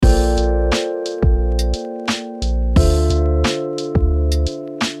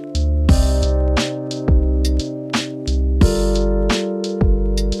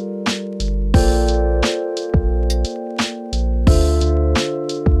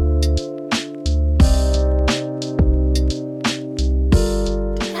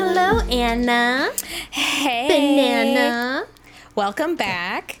Banana. Hey. Banana. Welcome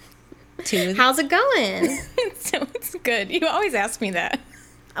back to... How's it going? It's good. You always ask me that.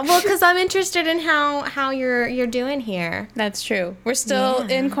 Well, because I'm interested in how you're doing here. That's true. We're still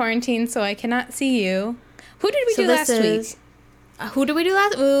in quarantine, so I cannot see you. Who did we do last week? Who did we do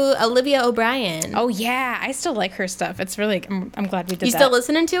last? Ooh, Olivia O'Brien. Oh, yeah. I still like her stuff. It's really... I'm glad we did that. You still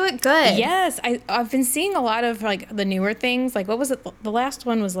listening to it? Good. Yes. I've been seeing a lot of, like, the newer things. Like, what was it? The last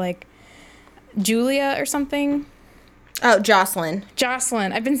one was, like, Julia or something. Oh, Jocelyn.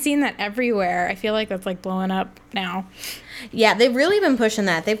 Jocelyn. I've been seeing that everywhere. I feel like that's, like, blowing up now. Yeah, they've really been pushing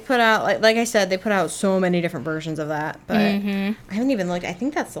that. They've put out, like I said, they put out so many different versions of that. But I haven't even looked. I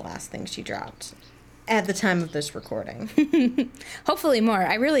think that's the last thing she dropped at the time of this recording. Hopefully more.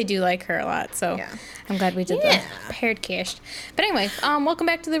 I really do like her a lot, so Yeah. I'm glad we did the paired cast. But anyway, welcome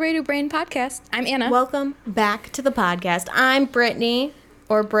back to the Radio Brain Podcast. I'm Anna. Welcome back to the podcast. I'm Brittany,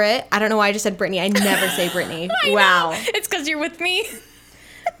 or Britt. I don't know why I just said Brittany. I never say Brittany. Wow. It's because you're with me.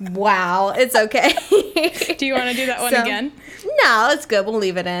 Wow. It's okay. Do you want to do that one again? No, it's good. We'll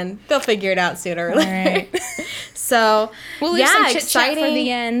leave it in. They'll figure it out sooner or later. All right. So, We'll leave some chit-chat for the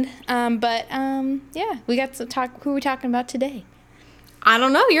end. Yeah, we got to talk. Who are we talking about today? I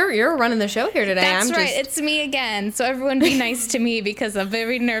don't know. You're running the show here today. That's right. It's me again. So everyone be nice to me because I'm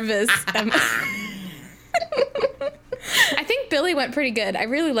very nervous. I think Billy went pretty good. I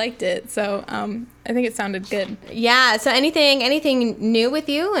really liked it. So I think it sounded good. Yeah. So anything new with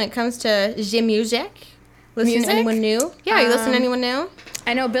you when it comes to the music? Listen to anyone new? Yeah, you listen to anyone new?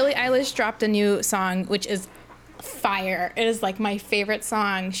 I know Billie Eilish dropped a new song, which is fire. It is like my favorite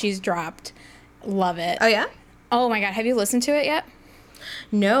song she's dropped. Love it. Oh, yeah? Oh, my God. Have you listened to it yet?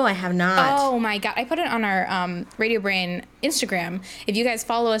 No, I have not. Oh, my God. I put it on our Radio Brain Instagram. If you guys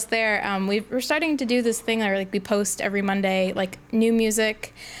follow us there, we're starting to do this thing where like, we post every Monday, like, new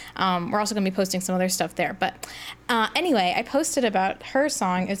music. We're also going to be posting some other stuff there. But anyway, I posted about her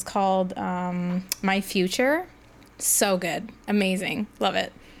song. It's called My Future. So good. Amazing. Love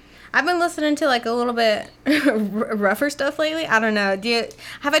it. I've been listening to like a little bit rougher stuff lately. I don't know.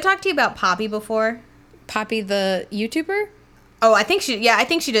 Have I talked to you about Poppy before? Poppy the YouTuber? Oh, I think she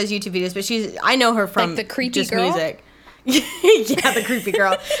does YouTube videos, but I know her from like the creepy just girl? music. Yeah, the creepy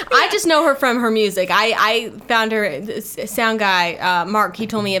girl. I just know her from her music. I found her sound guy, Mark, he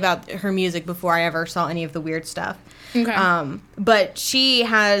told me about her music before I ever saw any of the weird stuff. Okay. But she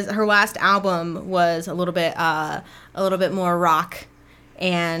has her last album was a little bit more rock.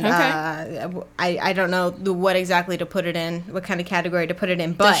 And I don't know what exactly to put it in, what kind of category to put it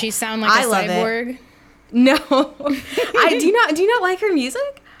in. But does she sound like a cyborg? No, do you not like her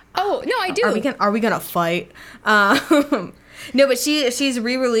music? Oh no, I do. Are we gonna fight? No, but she's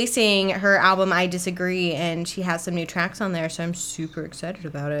re-releasing her album I Disagree, and she has some new tracks on there, so I'm super excited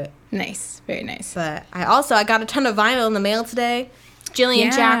about it. Nice, very nice. But I got a ton of vinyl in the mail today.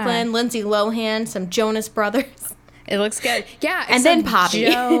 Jillian Jacqueline, Lindsay Lohan, some Jonas Brothers. It looks good. Yeah, and then Poppy.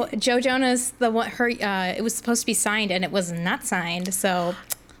 Joe Jonas, it was supposed to be signed and it was not signed. So,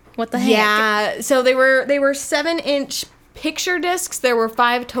 what the heck? Yeah. So they were 7-inch picture discs. There were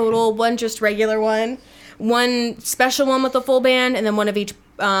 5 total. One just regular one special one with a full band, and then one of each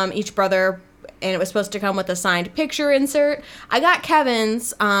brother. And it was supposed to come with a signed picture insert. I got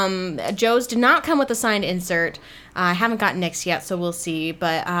Kevin's. Joe's did not come with a signed insert. I haven't gotten Nick's yet, so we'll see.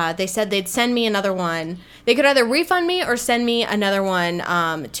 But they said they'd send me another one. They could either refund me or send me another one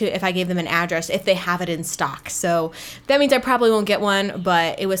if I gave them an address, if they have it in stock. So that means I probably won't get one,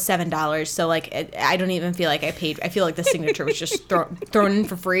 but it was $7. So, like, I don't even feel like I paid. I feel like the signature was just thrown in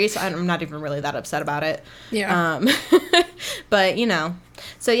for free, so I'm not even really that upset about it. Yeah. But, you know.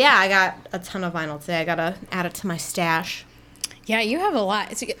 So, yeah, I got a ton of vinyl today. I got to add it to my stash. Yeah, you have a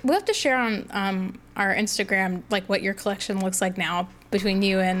lot. We'll have to share on our Instagram, like, what your collection looks like now between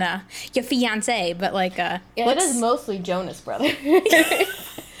you and your fiancé. But, like, it is mostly Jonas Brothers.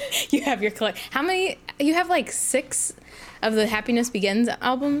 You have your collection. How many? You have, like, 6 of the Happiness Begins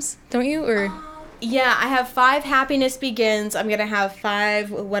albums, don't you? Or yeah, I have 5 Happiness Begins. I'm going to have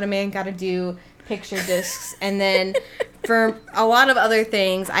 5 What a Man Gotta Do picture discs. And then for a lot of other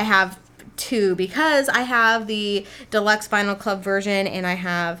things, I have 2 because I have the deluxe vinyl club version and I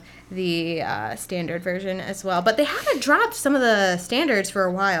have the standard version as well. But they haven't dropped some of the standards for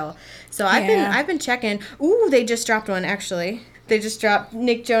a while, so I've been checking. Ooh, they just dropped one actually. They just dropped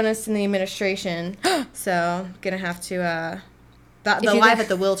Nick Jonas and the Administration. So gonna have to the Live at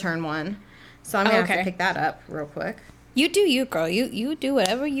the Wiltern one. So I'm gonna have to pick that up real quick. You do you, girl. You do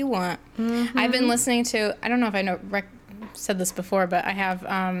whatever you want. Mm-hmm. I've been listening to, I don't know if I said this before, but I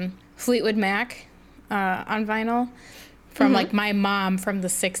have Fleetwood Mac on vinyl. from like my mom from the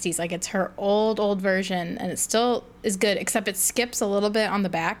 60s. Like it's her old version, and it still is good, except it skips a little bit on the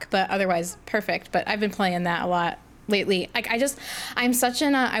back, but otherwise perfect. But I've been playing that a lot lately. Like I'm such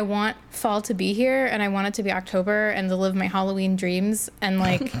in a, I want fall to be here, and I want it to be October and to live my Halloween dreams. And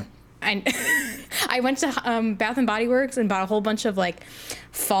like I went to Bath and Body Works and bought a whole bunch of like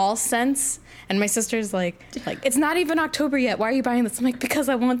fall scents. And my sister's like, it's not even October yet. Why are you buying this? I'm like, because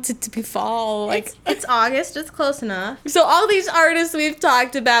I want it to be fall. Like, it's August. It's close enough. So all these artists we've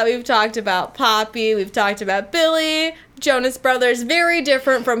talked about Poppy, we've talked about Billy, Jonas Brothers, very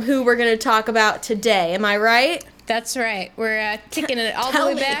different from who we're going to talk about today. Am I right? That's right. We're kicking it all the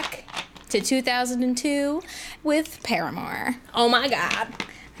way back to 2002 with Paramore. Oh my God.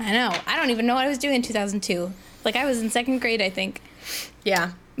 I know. I don't even know what I was doing in 2002. Like, I was in second grade, I think.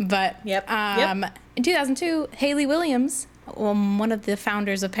 Yeah. But in 2002, Hayley Williams, one of the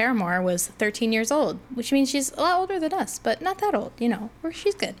founders of Paramore, was 13 years old, which means she's a lot older than us, but not that old, where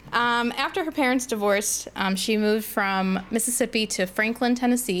she's good. After her parents divorced, she moved from Mississippi to Franklin,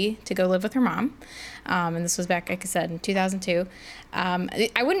 Tennessee to go live with her mom. And this was back, like I said, in 2002.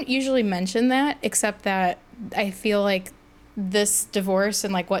 I wouldn't usually mention that, except that I feel like this divorce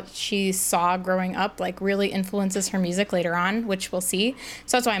and like what she saw growing up like really influences her music later on, which we'll see.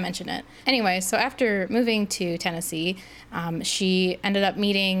 So that's why I mention it. Anyway, so after moving to Tennessee, she ended up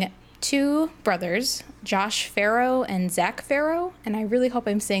meeting two brothers, Josh Farrow and Zach Farrow, and I really hope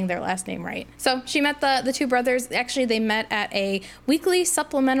I'm saying their last name right. So she met the two brothers. Actually, they met at a weekly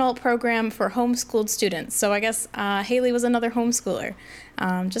supplemental program for homeschooled students. So I guess Hayley was another homeschooler,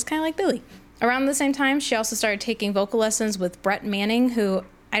 just kind of like Billy. Around the same time, she also started taking vocal lessons with Brett Manning, who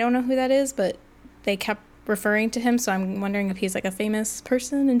I don't know who that is, but they kept referring to him, so I'm wondering if he's like a famous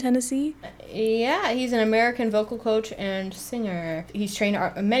person in Tennessee. Yeah, he's an American vocal coach and singer. He's trained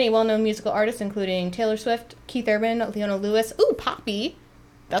many well-known musical artists, including Taylor Swift, Keith Urban, Leona Lewis, Poppy,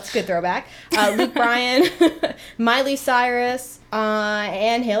 that's a good throwback, Luke Bryan, Miley Cyrus,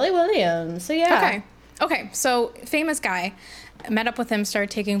 and Hayley Williams. So yeah. Okay, so famous guy. Met up with him, started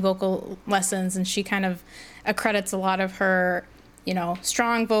taking vocal lessons, and she kind of accredits a lot of her,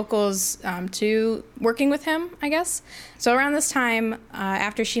 strong vocals to working with him, I guess. So around this time,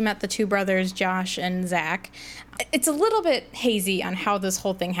 after she met the two brothers, Josh and Zach, it's a little bit hazy on how this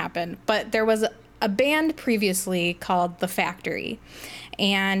whole thing happened, but there was a band previously called The Factory,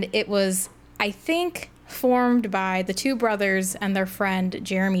 and it was, I think, formed by the two brothers and their friend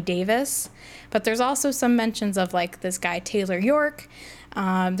Jeremy Davis. But there's also some mentions of like this guy Taylor York.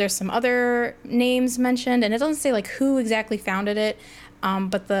 There's some other names mentioned, and it doesn't say like who exactly founded it.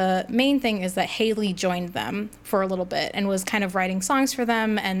 But the main thing is that Hayley joined them for a little bit and was kind of writing songs for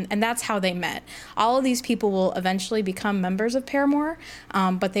them, and that's how they met. All of these people will eventually become members of Paramore,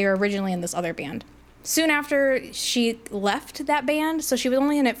 but they were originally in this other band. Soon after, she left that band, so she was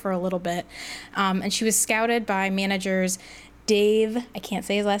only in it for a little bit, and she was scouted by managers Dave, I can't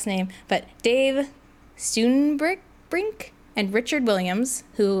say his last name, but Dave Stuenbrink and Richard Williams,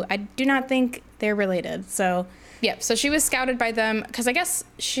 who I do not think they're related. So, yeah, so she was scouted by them because I guess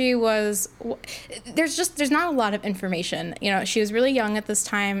she was, there's not a lot of information. She was really young at this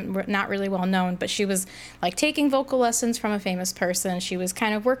time, not really well known, but she was like taking vocal lessons from a famous person. She was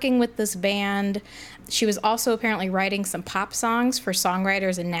kind of working with this band. She was also apparently writing some pop songs for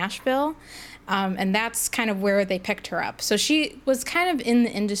songwriters in Nashville. And that's kind of where they picked her up. So she was kind of in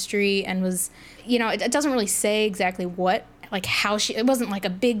the industry and was, it doesn't really say exactly what, like how it wasn't like a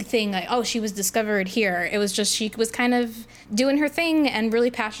big thing, like, she was discovered here. It was just she was kind of doing her thing and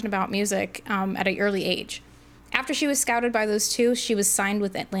really passionate about music at an early age. After she was scouted by those two, she was signed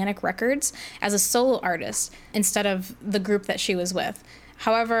with Atlantic Records as a solo artist instead of the group that she was with.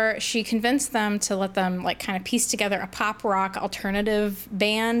 However, she convinced them to let them like kind of piece together a pop rock alternative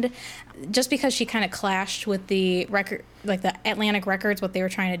band, just because she kind of clashed with the record, like the Atlantic Records, what they were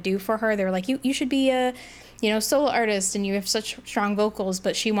trying to do for her. They were like, you should be a, solo artist and you have such strong vocals,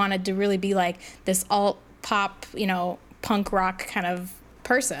 but she wanted to really be like this alt pop, punk rock kind of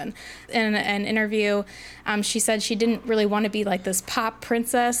person. In an interview, she said she didn't really want to be like this pop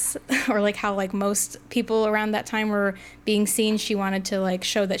princess or like how like most people around that time were being seen. She wanted to like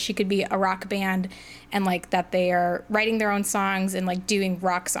show that she could be a rock band and like that they are writing their own songs and like doing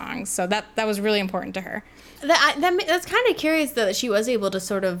rock songs. So that was really important to her. That's kind of curious though that she was able to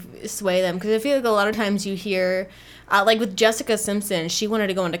sort of sway them, because I feel like a lot of times you hear like with Jessica Simpson, she wanted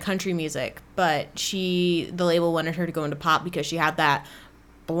to go into country music, but the label wanted her to go into pop because she had that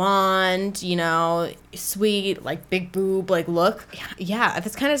blonde, sweet, like big boob, like look. Yeah,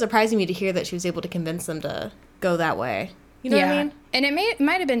 that's kind of surprising me to hear that she was able to convince them to go that way. You know what I mean? And it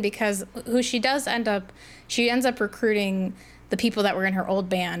might have been because who she ends up recruiting the people that were in her old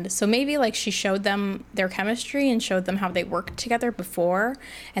band. So maybe like she showed them their chemistry and showed them how they worked together before,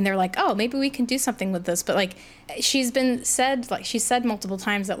 and they're like, oh, maybe we can do something with this. But like she said multiple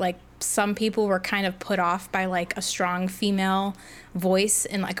times that like some people were kind of put off by like a strong female voice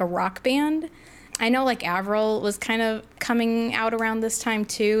in like a rock band. I know like Avril was kind of coming out around this time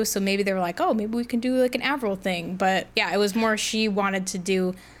too, so maybe they were like, oh, maybe we can do like an Avril thing. But yeah, it was more she wanted to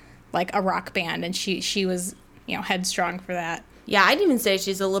do like a rock band, and she was, you know, headstrong for that. Yeah, I'd even say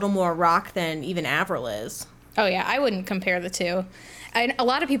she's a little more rock than even Avril is. Oh yeah, I wouldn't compare the two. A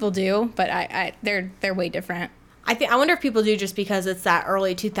lot of people do, but they're way different. I wonder if people do just because it's that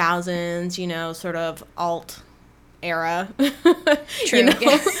early 2000s, you know, sort of alt era. True. You know?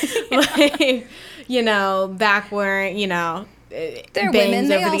 Yeah. Like, you know, back where, you know, They're bangs women.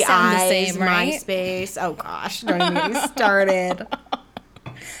 They over all the sound the eyes, same, right? MySpace. Oh gosh, don't even get me started.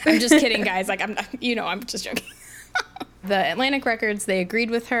 I'm just kidding, guys. Like I'm just joking. The Atlantic Records, they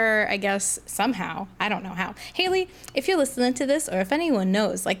agreed with her, I guess, somehow. I don't know how. Haley, if you're listening to this, or if anyone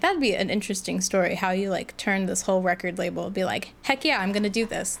knows, like, that'd be an interesting story, how you, like, turn this whole record label, be like, heck yeah, I'm going to do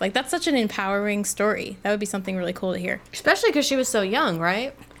this. Like, that's such an empowering story. That would be something really cool to hear. Especially because she was so young,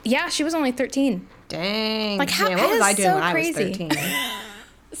 right? Yeah, she was only 13. Dang. Like, how, man, what was I doing so when crazy. I was 13?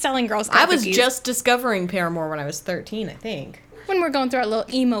 Selling Girl Scout I was cookies. just discovering Paramore when I was 13, I think. When we're going through our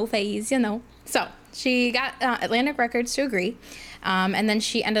little emo phase, you know. So, she got Atlantic Records to agree. And then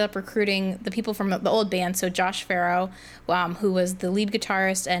she ended up recruiting the people from the old band. So Josh Farrow, who was the lead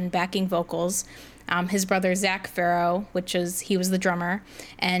guitarist and backing vocals. His brother Zach Farrow, he was the drummer.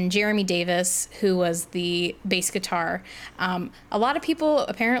 And Jeremy Davis, who was the bass guitar. A lot of people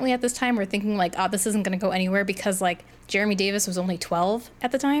apparently at this time were thinking like, oh, this isn't going to go anywhere because like Jeremy Davis was only 12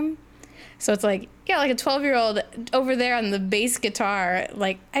 at the time. So it's like, yeah, like a 12-year-old over there on the bass guitar.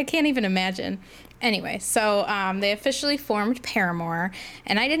 Like, I can't even imagine. Anyway, so they officially formed Paramore,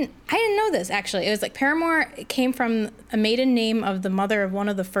 and I didn't know this actually. It was like Paramore came from a maiden name of the mother of one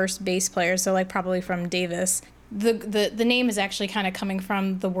of the first bass players, so like probably from Davis. The name is actually kind of coming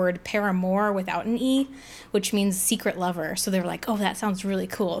from the word paramour without an E, which means secret lover. So they were like, oh, that sounds really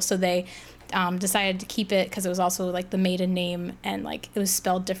cool. So they decided to keep it because it was also like the maiden name, and like it was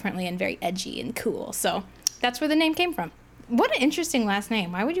spelled differently and very edgy and cool. So that's where the name came from. What an interesting last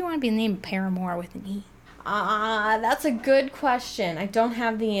name. Why would you want to be named Paramore with an E? That's a good question. I don't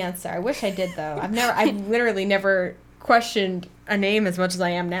have the answer. I wish I did though. I've literally never questioned a name as much as I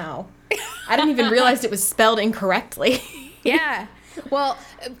am now. I didn't even realize it was spelled incorrectly. Yeah. Well,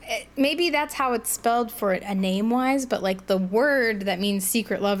 maybe that's how it's spelled for a name-wise, but like the word that means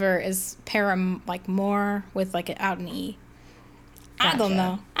secret lover is more with like out an E. Gotcha. I don't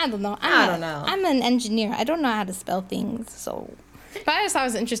know. I don't know. I'm an engineer. I don't know how to spell things, so. But I just thought it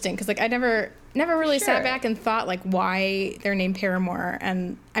was interesting because like I never really sat back and thought like why they're named Paramore,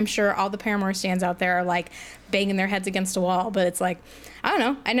 and I'm sure all the Paramore stands out there are like banging their heads against a wall, but it's like I don't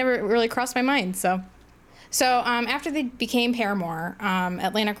know. I never really crossed my mind. So after they became Paramore,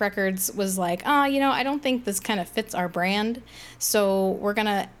 Atlantic Records was like, I don't think this kind of fits our brand, so we're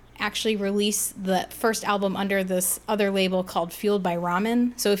gonna actually release the first album under this other label called Fueled by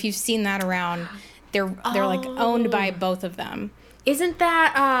Ramen. So if you've seen that around, they're like owned by both of them. Isn't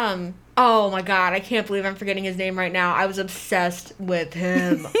that oh my god, I can't believe I'm forgetting his name right now. I was obsessed with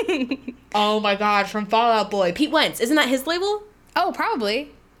him. Oh my god, from Fall Out Boy. Pete Wentz. Isn't that his label? Oh,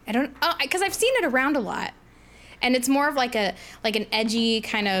 probably. I don't because I've seen it around a lot. And it's more of like an edgy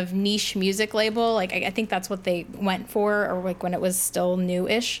kind of niche music label. Like I think that's what they went for, or like when it was still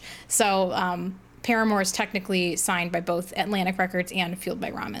new-ish. So Paramore is technically signed by both Atlantic Records and Fueled by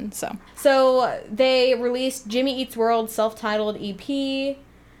Ramen. So they released Jimmy Eats World self-titled EP.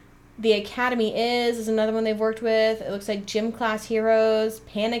 The Academy is another one they've worked with. It looks like Gym Class Heroes,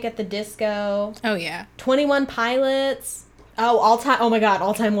 Panic at the Disco. Oh yeah. 21 Pilots. Oh my god,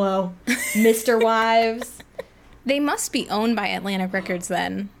 All Time Low. Mr. Wives. They must be owned by Atlantic Records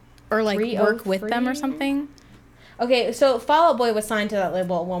then, or like work with them or something. Okay, so Fall Out Boy was signed to that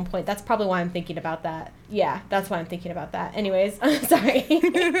label at one point. That's probably why I'm thinking about that. Yeah, that's why I'm thinking about that. Anyways, sorry.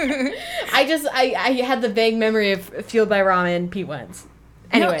 I had the vague memory of Fueled by Ramen, Pete Wentz.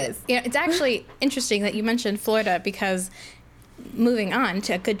 Anyways. No, it's actually interesting that you mentioned Florida because moving on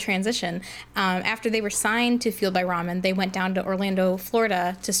to a good transition, after they were signed to Fueled by Ramen, they went down to Orlando,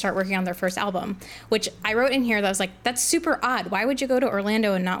 Florida to start working on their first album, which I wrote in here that I was like, that's super odd. Why would you go to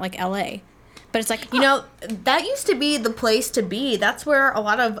Orlando and not like LA? But it's like, that used to be the place to be. That's where a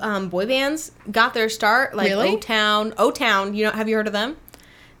lot of boy bands got their start. Like really? O-Town. Have you heard of them?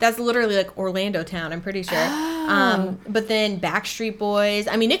 That's literally like Orlando Town, I'm pretty sure. But then Backstreet Boys.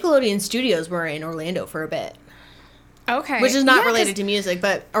 I mean, Nickelodeon Studios were in Orlando for a bit. Okay. Which is not related to music,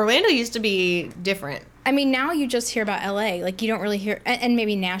 but Orlando used to be different. I mean, now you just hear about LA. Like, you don't really hear... And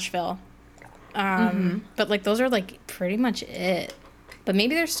maybe Nashville. But, like, those are, like, pretty much it. But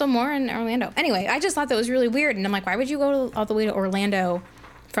maybe there's still more in Orlando. Anyway, I just thought that was really weird. And I'm like, why would you go all the way to Orlando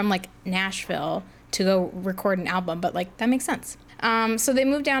from, like, Nashville to go record an album? But, like, that makes sense. So they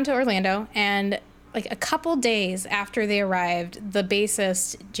moved down to Orlando, and like a couple days after they arrived, the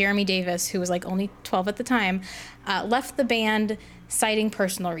bassist Jeremy Davis, who was like only 12 at the time, left the band citing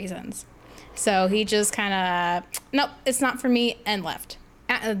personal reasons. So he just kind of, nope, it's not for me, and left.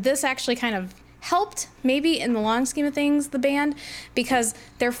 This actually kind of helped, maybe in the long scheme of things, the band, because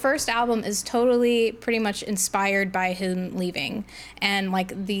their first album is totally pretty much inspired by him leaving and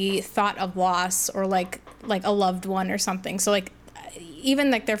like the thought of loss or like a loved one or something. So like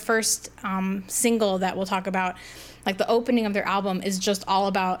even like their first single that we'll talk about, like the opening of their album is just all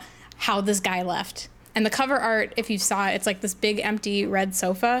about how this guy left. And the cover art, if you saw it, it's like this big empty red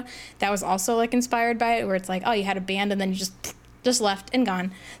sofa that was also like inspired by it, where it's like, oh, you had a band and then you just left and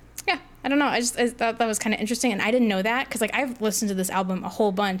gone. Yeah, I don't know. I thought that was kind of interesting, and I didn't know that because like I've listened to this album a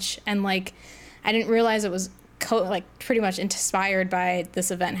whole bunch, and like I didn't realize it was like pretty much inspired by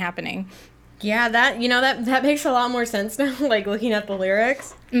this event happening. Yeah, that makes a lot more sense now, like, looking at the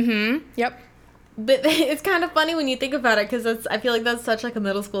lyrics. Mm-hmm. Yep. But it's kind of funny when you think about it, because I feel like that's such, like, a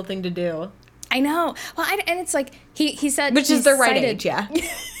middle school thing to do. I know. Well, and it's like, he said... Which is the right age, yeah.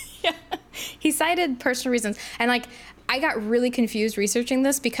 Yeah. He cited personal reasons. And, like, I got really confused researching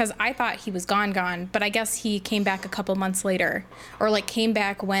this because I thought he was gone, but I guess he came back a couple months later. Or, like, came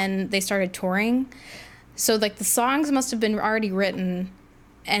back when they started touring. So, like, the songs must have been already written...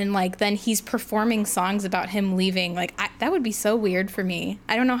 And, like, then he's performing songs about him leaving. Like, that would be so weird for me.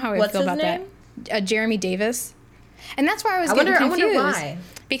 I don't know how I would feel about that. Jeremy Davis. And that's why I was getting confused. I wonder why.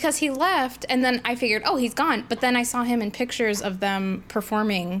 Because he left, and then I figured, oh, he's gone. But then I saw him in pictures of them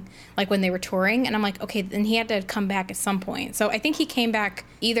performing, like, when they were touring. And I'm like, okay, then he had to come back at some point. So I think he came back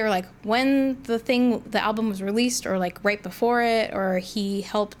either, like, when the album was released or, like, right before it, or he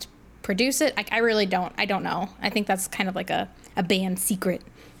helped produce it. I really don't. I don't know. I think that's kind of like a band secret.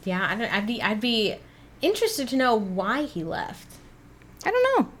 Yeah, I'd be interested to know why he left. I don't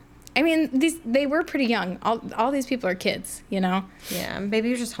know. I mean, they were pretty young. All these people are kids, you know? Yeah, maybe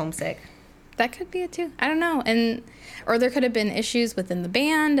he was just homesick. That could be it too. I don't know. Or there could have been issues within the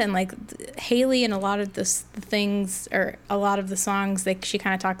band, and like Haley and a lot of the things, or a lot of the songs, she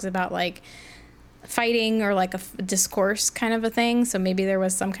kind of talks about like fighting or like a discourse kind of a thing. So maybe there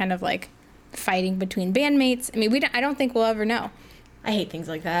was some kind of like fighting between bandmates. I mean, I don't think we'll ever know. I hate things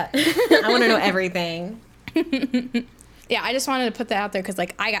like that. I want to know everything. Yeah, I just wanted to put that out there because,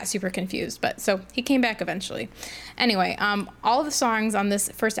 like, I got super confused. But so he came back eventually. Anyway, all of the songs on this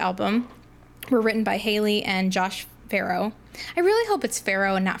first album were written by Haley and Josh Farro. I really hope it's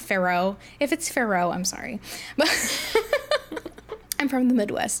Farro and not Farrow. If it's Farro, I'm sorry. But I'm from the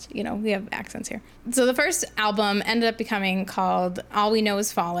Midwest. You know, we have accents here. So the first album ended up becoming called All We Know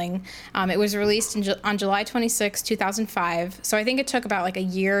Is Falling. It was released on July 26, 2005. So I think it took about like a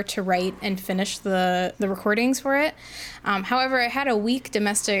year to write and finish the recordings for it. However, it had a weak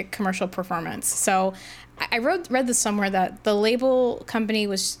domestic commercial performance. So I read this somewhere that the label company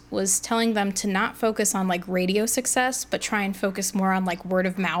was telling them to not focus on like radio success, but try and focus more on like word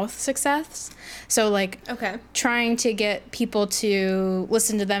of mouth success. So like trying to get people to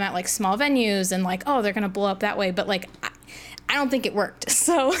listen to them at like small venues and like, oh, they're going to blow up that way. But like, I don't think it worked.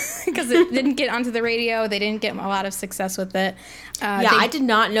 So because it didn't get onto the radio, they didn't get a lot of success with it. I did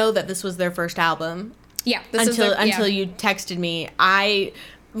not know that this was their first album. Yeah. Until you texted me. I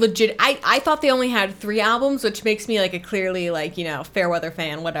thought they only had 3 albums, which makes me like a clearly like, you know, Fairweather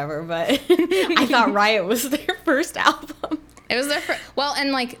fan, whatever, but I thought Riot was their first album. It was their first, well,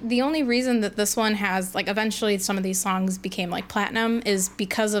 and like the only reason that this one has like eventually some of these songs became like platinum is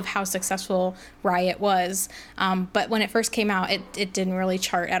because of how successful Riot was. But when it first came out, it didn't really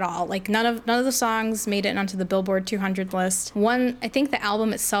chart at all. Like none of the songs made it onto the Billboard 200 list. I think the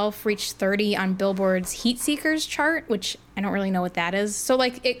album itself reached 30 on Billboard's Heat Seekers chart, which I don't really know what that is. So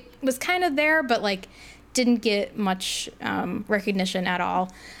like it was kind of there, but like didn't get much recognition at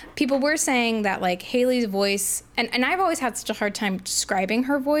all. People were saying that like Haley's voice, and I've always had such a hard time describing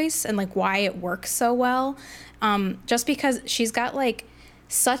her voice and like why it works so well, just because she's got like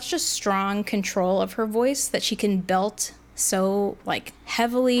such a strong control of her voice that she can belt so like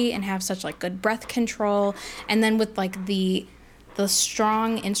heavily and have such like good breath control, and then with like the the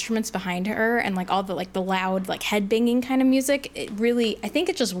strong instruments behind her and like all the like the loud like head banging kind of music, it really, I think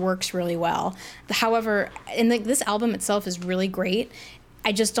it just works really well. However, and like this album itself is really great.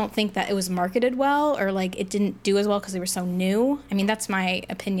 I just don't think that it was marketed well, or like it didn't do as well because they were so new. I mean, that's my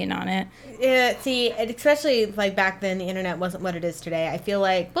opinion on it. Yeah, see, especially like back then, the internet wasn't what it is today. I feel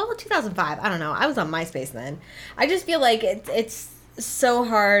like, well, 2005, I don't know. I was on MySpace then. I just feel like it's so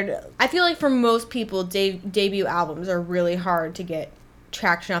hard. I feel like for most people, debut albums are really hard to get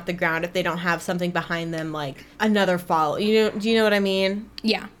traction off the ground if they don't have something behind them, like another follow. Do you know what I mean?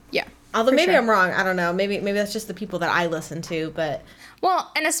 Yeah, yeah. Although maybe sure. I'm wrong. I don't know. Maybe that's just the people that I listen to, but.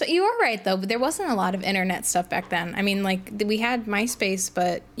 Well, and you are right, though, but there wasn't a lot of internet stuff back then. I mean, like, we had MySpace,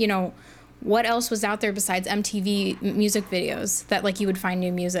 but, you know, what else was out there besides MTV music videos that, like, you would find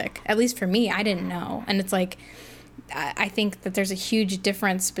new music? At least for me, I didn't know. And it's like, I think that there's a huge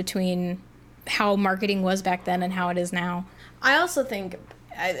difference between how marketing was back then and how it is now. I also think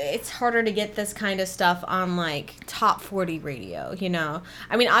it's harder to get this kind of stuff on, like, top 40 radio, you know?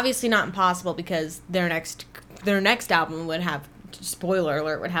 I mean, obviously not impossible because their next album would have, spoiler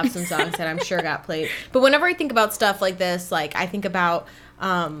alert, would have some songs that I'm sure got played. But whenever I think about stuff like this, like, I think about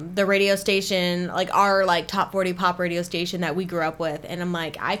the radio station, like our like top 40 pop radio station that we grew up with, and I'm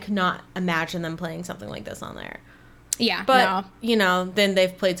like, I could not imagine them playing something like this on there. Yeah, but no. You know, then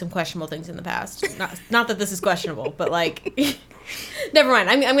they've played some questionable things in the past. Not that this is questionable, but like, never mind.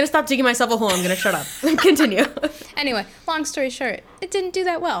 I'm gonna stop digging myself a hole. I'm gonna shut up. Continue. Anyway, long story short, it didn't do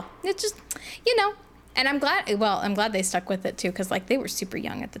that well. It just, you know. And I'm glad they stuck with it too, because like they were super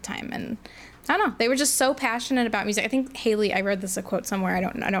young at the time, and I don't know, they were just so passionate about music. I think Haley, I read this a quote somewhere, I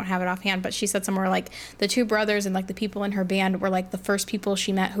don't have it offhand, but she said somewhere like the two brothers and like the people in her band were like the first people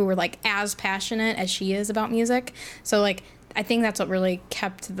she met who were like as passionate as she is about music. So like I think that's what really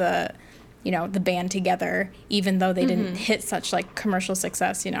kept the band together, even though they didn't hit such like commercial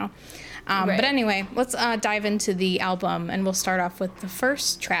success, you know. Right. But anyway, let's dive into the album, and we'll start off with the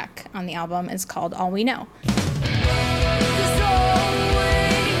first track on the album. It's called All We Know.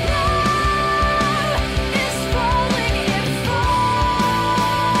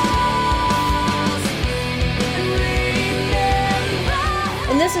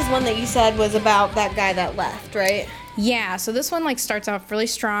 And this is one that you said was about that guy that left, right? Yeah, so this one like starts off really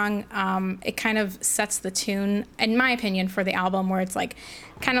strong. It kind of sets the tune, in my opinion, for the album, where it's like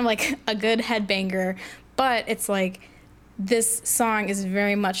kind of like a good headbanger, but it's like this song is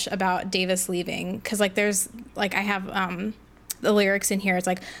very much about Davis leaving, because like there's like I have the lyrics in here. It's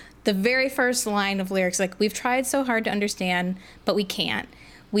like the very first line of lyrics, like, we've tried so hard to understand, but we can't.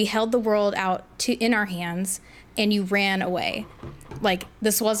 We held the world out in our hands, and you ran away. Like,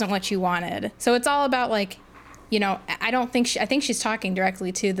 this wasn't what you wanted. So it's all about like, you know, I think she's talking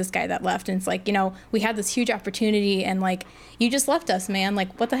directly to this guy that left, and it's like, you know, we had this huge opportunity, and like, you just left us, man.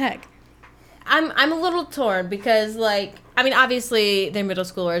 Like, what the heck? I'm a little torn because, like, I mean, obviously they're middle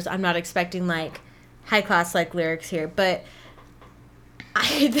schoolers. I'm not expecting like high class like lyrics here, but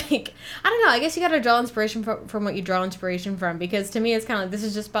I think, I don't know, I guess you gotta draw inspiration from what you draw inspiration from, because to me it's kind of like, this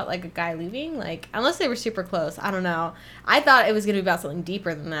is just about like a guy leaving, like, unless they were super close. I don't know. I thought it was gonna be about something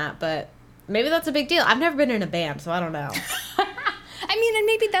deeper than that, but maybe that's a big deal. I've never been in a band, so I don't know. I mean, and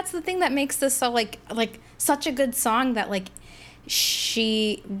maybe that's the thing that makes this so like such a good song, that like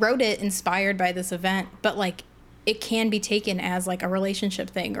she wrote it inspired by this event, but like it can be taken as like a relationship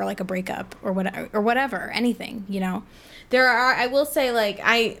thing, or like a breakup, or whatever, anything, you know. There are, I will say, like,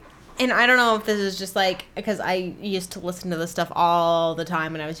 I don't know if this is just like, because I used to listen to this stuff all the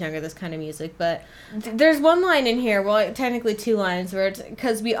time when I was younger, this kind of music, but there's one line in here, well, technically two lines, where it's,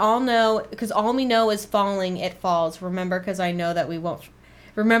 because all we know is falling, it falls. Remember, because I know that we won't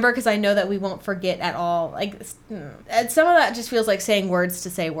forget at all. Like, and some of that just feels like saying words to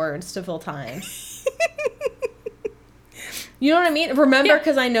say words to fill time. You know what I mean? Remember,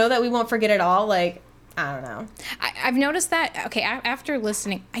 because I know that we won't forget at all. Like, I don't know. I've noticed that, okay, after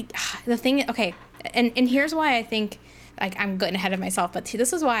listening, and here's why I think, like, I'm getting ahead of myself, but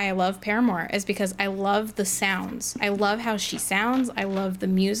this is why I love Paramore, is because I love the sounds. I love how she sounds. I love the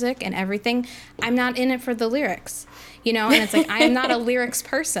music and everything. I'm not in it for the lyrics, you know, and it's like, I am not a lyrics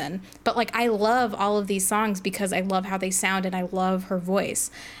person, but like, I love all of these songs because I love how they sound, and I love her voice.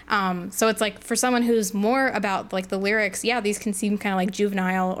 So it's like, for someone who's more about like the lyrics, yeah, these can seem kind of like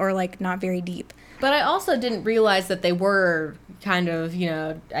juvenile or like not very deep. But I also didn't realize that they were kind of, you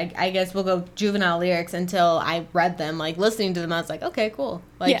know, I guess we'll go juvenile lyrics until I read them. Like, listening to them, I was like, okay, cool.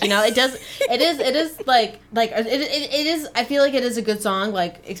 Like, yeah. You know, it is I feel like it is a good song,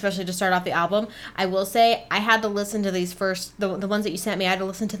 like, especially to start off the album. I will say, I had to listen to these first, the ones that you sent me, I had to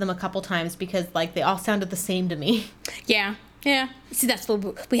listen to them a couple times because, like, they all sounded the same to me. Yeah. Yeah. See, that's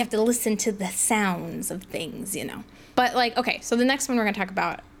what we have to listen to the sounds of things, you know. But, like, okay, so the next one we're going to talk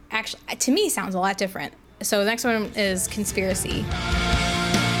about actually, to me, sounds a lot different. So the next one is Conspiracy.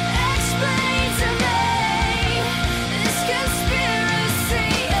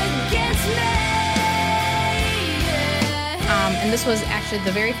 And this was actually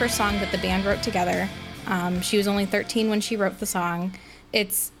the very first song that the band wrote together. She was only 13 when she wrote the song.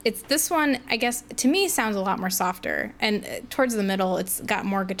 It's this one, I guess, to me, sounds a lot more softer. And towards the middle, it's got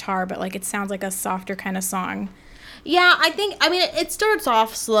more guitar, but, like, it sounds like a softer kind of song. Yeah, I mean, it starts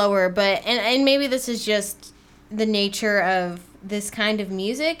off slower, but, and maybe this is just the nature of this kind of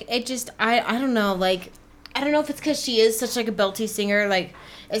music. It just, I don't know, like, I don't know if it's because she is such, like, a belty singer. Like,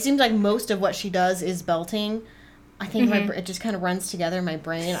 it seems like most of what she does is belting. I think it just kind of runs together in my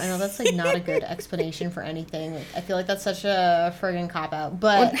brain. I know that's, like, not a good explanation for anything. Like, I feel like that's such a friggin' cop-out,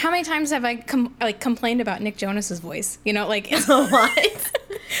 but... Well, how many times have I, complained about Nick Jonas's voice? You know, like... It's a lot.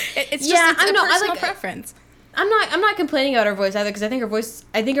 It's just a personal preference. I'm not complaining about her voice either, because I think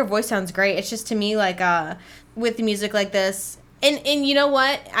her voice sounds great. It's just, to me, like, with music like this... And you know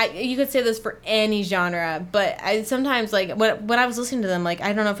what? You could say this for any genre, but I sometimes, like, when I was listening to them, like,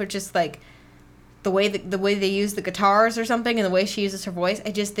 I don't know if it's just, like... the way they use the guitars or something, and the way she uses her voice,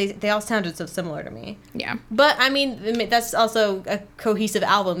 they all sounded so similar to me. Yeah. But I mean, that's also a cohesive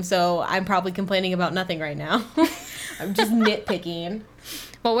album, so I'm probably complaining about nothing right now. I'm just nitpicking.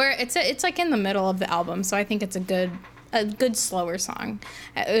 Well, it's like in the middle of the album, so I think it's a good slower song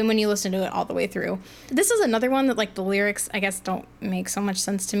when you listen to it all the way through. This is another one that, like, the lyrics, I guess, don't make so much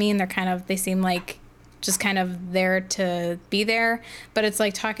sense to me, and they seem like just kind of there to be there, but it's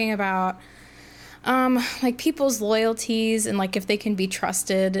like talking about like people's loyalties and, like, if they can be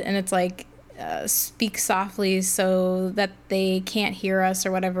trusted, and it's like speak softly so that they can't hear us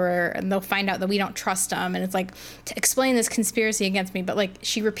or whatever, and they'll find out that we don't trust them, and it's like, to explain this conspiracy against me, but, like,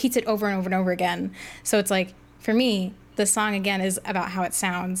 she repeats it over and over and over again. So it's like, for me, the song again is about how it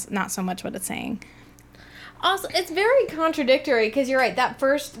sounds, not so much what it's saying. Also, it's very contradictory, because you're right. That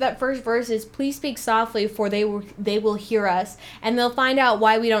first verse is, "Please speak softly, for they will hear us, and they'll find out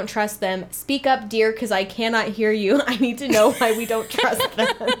why we don't trust them. Speak up, dear, because I cannot hear you. I need to know why we don't trust them."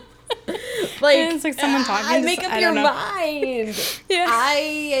 Like, it's like someone talking. Make up your mind. Yeah.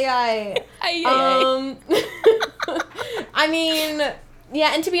 I mean,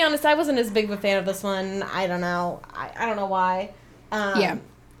 yeah. And to be honest, I wasn't as big of a fan of this one. I don't know. I don't know why. Yeah.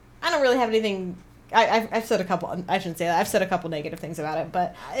 I don't really have anything. I've said a couple, I shouldn't say that, I've said a couple negative things about it,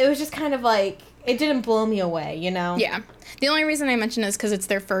 but it was just kind of like, it didn't blow me away, you know? Yeah. The only reason I mention it is because it's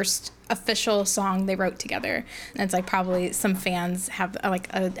their first official song they wrote together. And it's like probably some fans have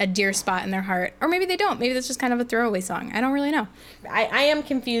a dear spot in their heart. Or maybe they don't. Maybe that's just kind of a throwaway song. I don't really know. I am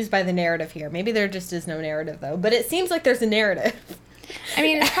confused by the narrative here. Maybe there just is no narrative, though. But it seems like there's a narrative. I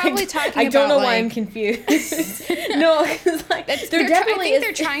mean, it's probably talking about, I don't know why I'm confused. No, because, like, I think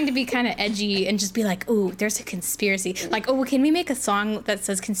they're trying to be kind of edgy and just be like, ooh, there's a conspiracy. Like, oh, well, can we make a song that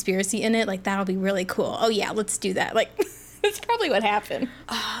says conspiracy in it? Like, that'll be really cool. Oh, yeah, let's do that. Like, that's probably what happened.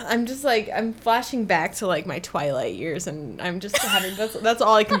 I'm just, like, I'm flashing back to, like, my Twilight years, and I'm just having, that's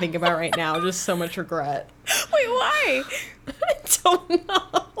all I can think about right now. Just so much regret. Wait, why? I don't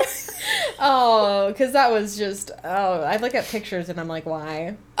know. Oh, because that was just, I look at pictures and I'm like,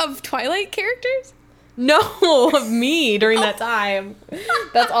 why? Of Twilight characters? No, of me during that time.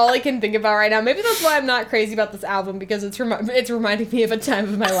 That's all I can think about right now. Maybe that's why I'm not crazy about this album, because it's reminding me of a time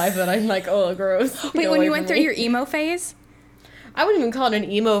of my life that I'm like, oh, gross. Wait, when you went through your emo phase? I wouldn't even call it an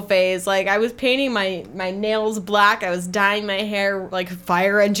emo phase. Like, I was painting my nails black. I was dyeing my hair, like,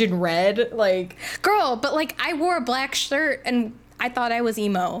 fire engine red. Like, girl, but, like, I wore a black shirt and I thought I was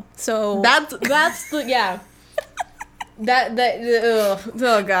emo. So that's the, yeah.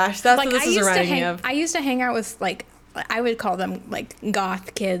 Oh gosh, that's like, what this is reminding me of. I used to hang out with, like, I would call them, like,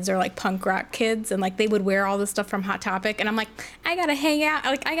 goth kids or, like, punk rock kids, and, like, they would wear all this stuff from Hot Topic, and I'm like, I gotta hang out,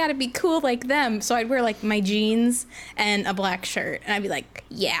 like, I gotta be cool like them. So I'd wear, like, my jeans and a black shirt, and I'd be like,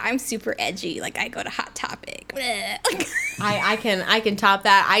 yeah, I'm super edgy, like, I go to Hot Topic. I can top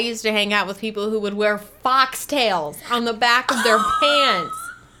that. I used to hang out with people who would wear foxtails on the back of their pants,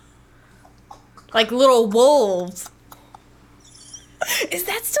 like little wolves. Is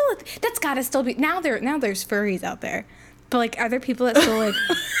that still? That's gotta still be. Now there's furries out there, but, like, are there people that still, like?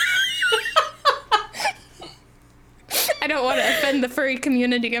 I don't want to offend the furry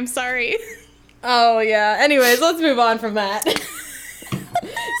community. I'm sorry. Oh yeah. Anyways, let's move on from that.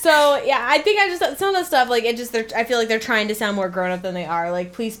 So yeah, I think some of the stuff, like, I feel like they're trying to sound more grown up than they are.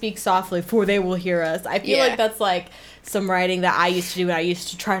 Like, please speak softly, for they will hear us. I feel like that's, like, some writing that I used to do when I used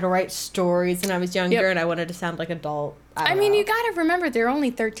to try to write stories when I was younger, Yep. and I wanted to sound like an adult. I mean, you gotta remember they're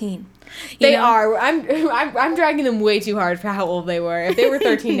only 13. They are. I'm dragging them way too hard for how old they were. If they were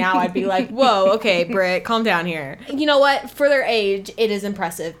 13 now, I'd be like, whoa, okay, Britt, calm down here. You know what? For their age, it is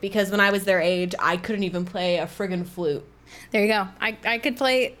impressive, because when I was their age, I couldn't even play a friggin' flute. There you go. I could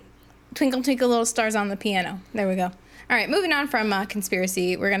play Twinkle Twinkle Little Stars on the piano. There we go. All right, moving on from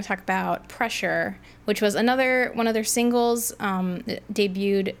Conspiracy, we're going to talk about Pressure, which was another one of their singles. It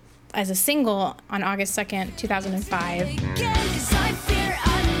debuted as a single on August 2nd, 2005.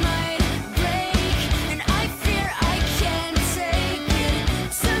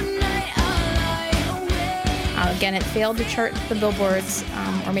 Again, it failed to chart the billboards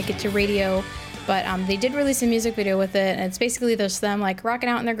or make it to radio, but they did release a music video with it, and it's basically just them like rocking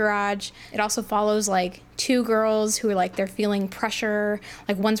out in their garage. It also follows like two girls who are like, they're feeling pressure,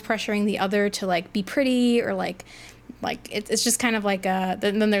 like one's pressuring the other to like be pretty, or like it's just kind of like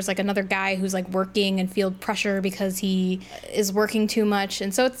then there's like another guy who's like working and feel pressure because he is working too much.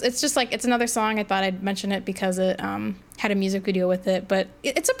 And so it's just like, it's another song. I thought I'd mention it because it had a music video with it, but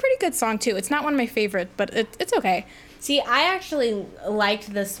it's a pretty good song too. It's not one of my favorites, but it's okay. See, I actually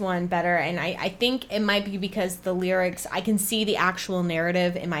liked this one better, and I think it might be because the lyrics, I can see the actual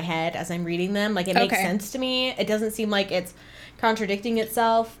narrative in my head as I'm reading them. Like, it makes sense to me. It doesn't seem like it's contradicting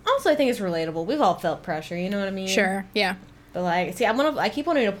itself. Also, I think it's relatable. We've all felt pressure, you know what I mean? Sure, yeah. But like, see, I keep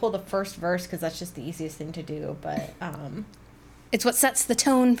wanting to pull the first verse because that's just the easiest thing to do. But it's what sets the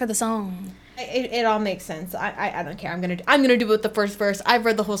tone for the song. It all makes sense. I don't care. I'm gonna do it with the first verse. I've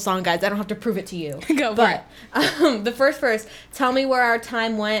read the whole song, guys. I don't have to prove it to you. Go for it. The first verse: tell me where our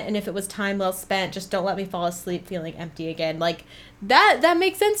time went, and if it was time well spent, just don't let me fall asleep feeling empty again. Like that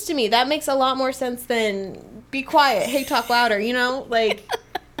makes sense to me. That makes a lot more sense than be quiet. Hey, talk louder. You know, like.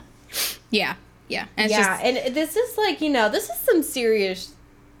 Yeah. And and this is like, this is some serious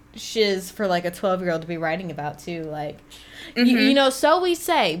shiz for like a 12-year-old to be writing about too. Like, so we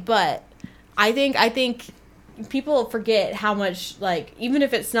say, but I think people forget how much, like, even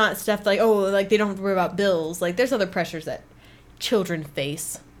if it's not stuff like, oh, like they don't have to worry about bills. Like, there's other pressures that children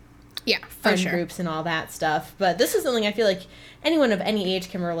face. Yeah, friend groups and all that stuff. But this is something I feel like anyone of any age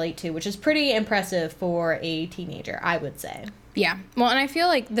can relate to, which is pretty impressive for a teenager, I would say. Yeah. Well, and I feel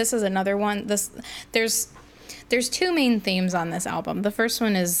like this is another one. There's two main themes on this album. The first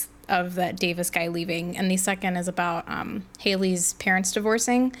one is of that Davis guy leaving, and the second is about Haley's parents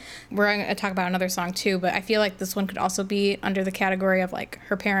divorcing. We're going to talk about another song too, but I feel like this one could also be under the category of like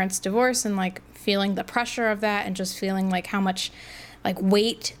her parents' divorce and like feeling the pressure of that, and just feeling like how much like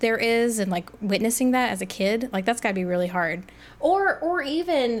weight there is, and like witnessing that as a kid. Like, that's gotta be really hard. Or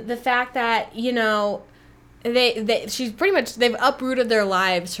even the fact that, they've uprooted their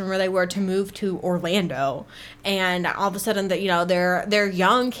lives from where they were to move to Orlando, and all of a sudden that they're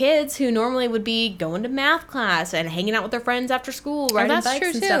young kids who normally would be going to math class and hanging out with their friends after school, riding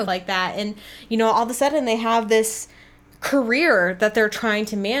bikes and stuff like that, and all of a sudden they have this career that they're trying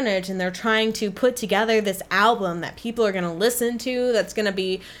to manage, and they're trying to put together this album that people are going to listen to, that's going to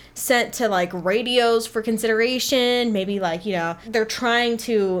be sent to like radios for consideration, maybe like they're trying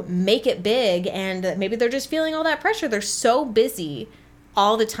to make it big, and maybe they're just feeling all that pressure. They're so busy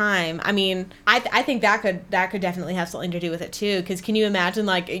all the time. I mean, I think that could definitely have something to do with it too, because can you imagine,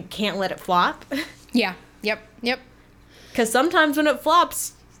 like, it can't let it flop? Yeah. Yep Because sometimes when it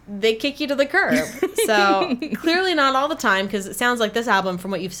flops, they kick you to the curb. So clearly not all the time, because it sounds like this album,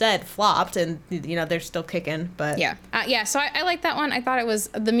 from what you've said, flopped, and they're still kicking. But yeah, so I like that one. I thought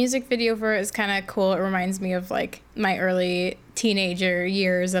the music video for it is kind of cool. It reminds me of like my early teenager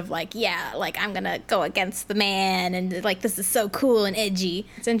years of like, I'm gonna go against the man, and like, this is so cool and edgy.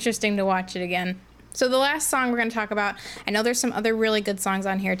 It's interesting to watch it again. So the last song we're going to talk about, I know there's some other really good songs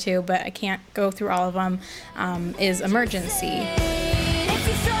on here too, but I can't go through all of them, is Emergency.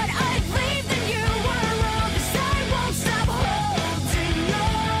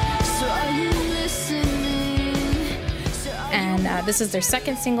 This is their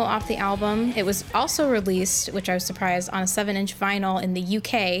second single off the album. It was also released, which I was surprised, on a 7-inch vinyl in the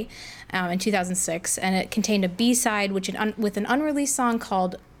UK in 2006, and it contained a B-side with an unreleased song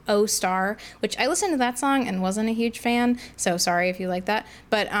called "Oh Star," which I listened to that song and wasn't a huge fan, so sorry if you like that.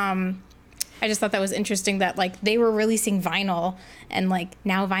 But I just thought that was interesting that like they were releasing vinyl, and like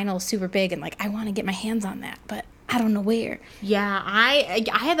now vinyl is super big, and like I want to get my hands on that, but I don't know where. Yeah, I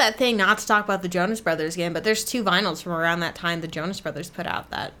had that thing, not to talk about the Jonas Brothers again, but there's 2 vinyls from around that time the Jonas Brothers put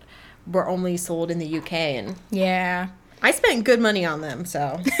out that were only sold in the UK, and yeah, I spent good money on them,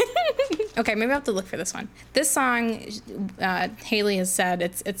 so. Okay, maybe I'll have to look for this one. This song, Haley has said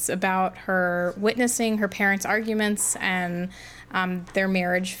it's about her witnessing her parents' arguments and their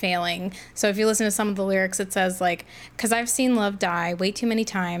marriage failing. So if you listen to some of the lyrics, it says like, "'Cause I've seen love die way too many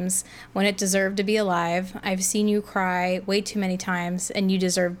times when it deserved to be alive. I've seen you cry way too many times and you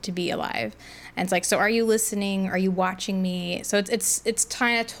deserve to be alive." And it's like, so are you listening? Are you watching me? So it's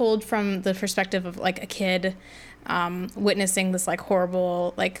kind of told from the perspective of like a kid witnessing this like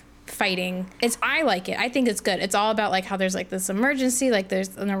horrible like fighting. I like it. I think it's good. It's all about like how there's like this emergency, like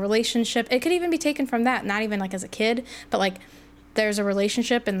there's in a relationship. It could even be taken from that, not even like as a kid, but like there's a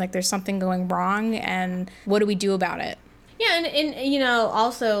relationship and like there's something going wrong and what do we do about it? Yeah, and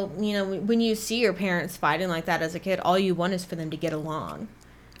also, when you see your parents fighting like that as a kid, all you want is for them to get along.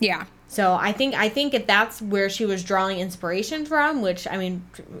 Yeah. So I think if that's where she was drawing inspiration from, which, I mean,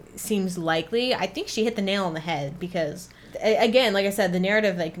 seems likely, I think she hit the nail on the head because, again, like I said, the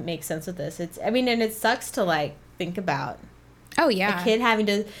narrative, like, makes sense with this. And it sucks to, like, think about. Oh, yeah. A kid having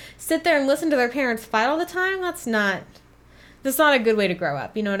to sit there and listen to their parents fight all the time. That's not a good way to grow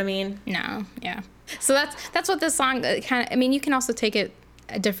up. You know what I mean? No, yeah. So that's what this song kind of, I mean, you can also take it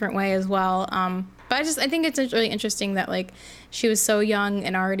a different way as well. But I think it's really interesting that like she was so young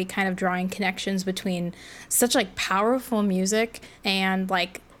and already kind of drawing connections between such like powerful music and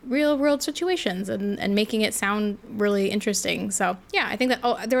like real world situations and making it sound really interesting. So yeah, I think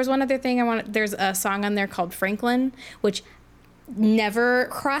that, there was one other thing there's a song on there called Franklin, which never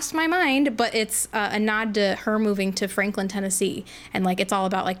crossed my mind, but it's a nod to her moving to Franklin, Tennessee, and like it's all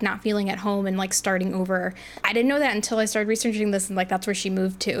about like not feeling at home and like starting over. I didn't know that until I started researching this, and like that's where she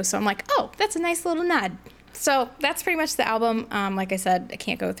moved to. So I'm like, oh, that's a nice little nod. So that's pretty much the album. Like I said, I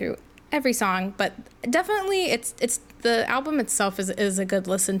can't go through every song, but definitely it's the album itself is a good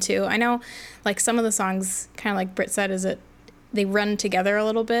listen to. I know like some of the songs, kind of like Britt said, they run together a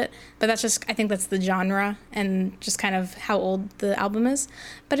little bit, but I think that's the genre and just kind of how old the album is,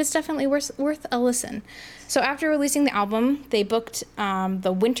 but it's definitely worth a listen. So after releasing the album, they booked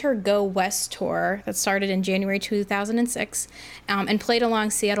the Winter Go West tour that started in January 2006 and played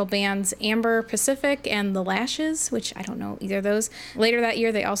along Seattle bands Amber Pacific and The Lashes, which I don't know either of those. Later that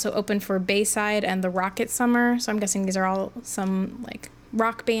year, they also opened for Bayside and The Rocket Summer, so I'm guessing these are all some like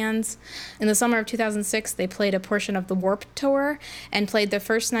rock bands. In the summer of 2006, they played a portion of the Warped Tour and played the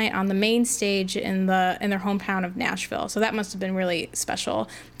first night on the main stage in their hometown of Nashville. So that must have been really special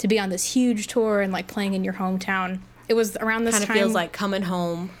to be on this huge tour and like playing in your hometown. It was around this time. Kind of feels like coming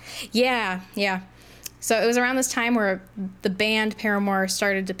home. Yeah. So it was around this time where the band Paramore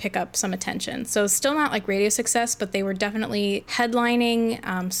started to pick up some attention. So still not like radio success, but they were definitely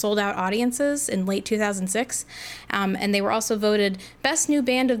headlining sold-out audiences in late 2006. And they were also voted Best New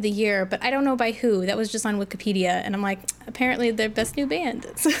Band of the Year, but I don't know by who. That was just on Wikipedia. And I'm like, apparently they're Best New Band.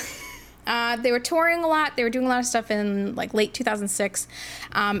 They were touring a lot. They were doing a lot of stuff in like late 2006.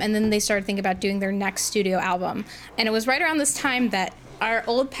 And then they started thinking about doing their next studio album. And it was right around this time that our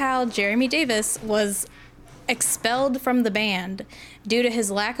old pal Jeremy Davis was expelled from the band due to his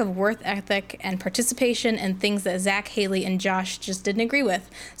lack of work ethic and participation in things that Zach, Haley, and Josh just didn't agree with.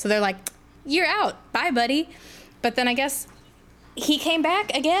 So they're like, you're out. Bye, buddy. But then I guess he came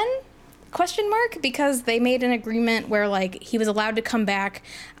back again? ? Because they made an agreement where like he was allowed to come back,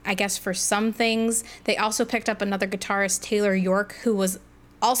 I guess, for some things. They also picked up another guitarist, Taylor York, who was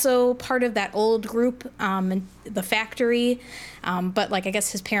also part of that old group, The Factory, but like I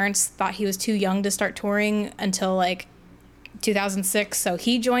guess his parents thought he was too young to start touring until like 2006, so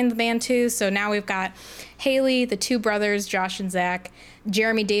he joined the band too. So now we've got Haley, the two brothers, Josh and Zach,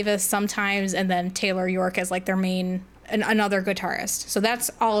 Jeremy Davis sometimes, and then Taylor York as like their main, another guitarist. So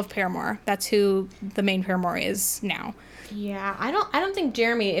that's all of Paramore. That's who the main Paramore is now. Yeah, I don't think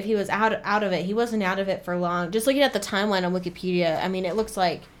Jeremy, if he was out of it, he wasn't out of it for long. Just looking at the timeline on Wikipedia, I mean, it looks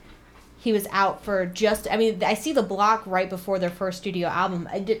like he was out for I see the block right before their first studio album.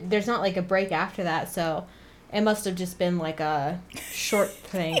 There's not like a break after that, so it must have just been like a short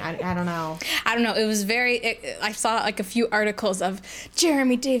thing. I don't know. I don't know. It was I saw like a few articles of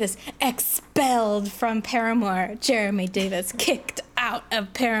Jeremy Davis expelled from Paramore. Jeremy Davis kicked out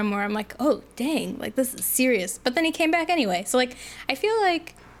of Paramore. I'm like, oh, dang. Like, this is serious. But then he came back anyway. So, like, I feel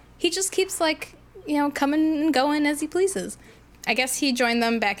like he just keeps, like, coming and going as he pleases. I guess he joined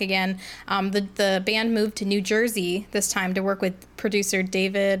them back again. The band moved to New Jersey this time to work with producer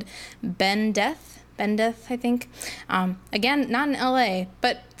David Bendeth, I think. Again, not in LA,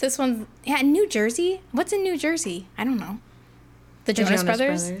 but this one's, New Jersey? What's in New Jersey? I don't know. The Jonas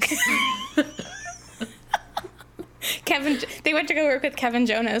Brothers? They went to go work with Kevin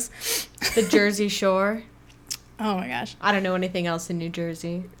Jonas. The Jersey Shore. Oh my gosh. I don't know anything else in New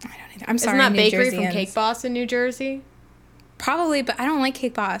Jersey. I don't either. I'm sorry, Isn't that New Bakery Jerseyans. from Cake Boss in New Jersey? Probably, but I don't like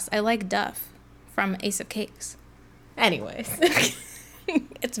Cake Boss. I like Duff from Ace of Cakes. Anyways.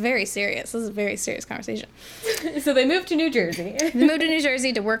 It's very serious. This is a very serious conversation. So they moved to New Jersey. They moved to New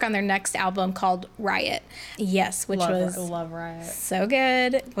Jersey to work on their next album called Riot. Yes, which was love Riot. so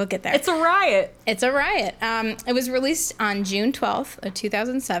good. We'll get there. It's a riot. It's a riot. It was released on June 12th of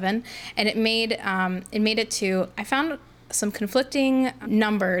 2007, and it made it to, I found some conflicting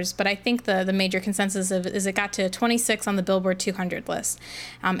numbers, but I think the major consensus is it got to 26 on the Billboard 200 list,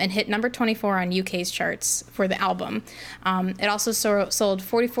 and hit number 24 on UK's charts for the album. It also sold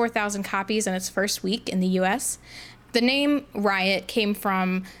 44,000 copies in its first week in the US. The name Riot came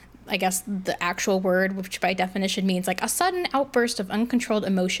from, I guess, the actual word, which by definition means like a sudden outburst of uncontrolled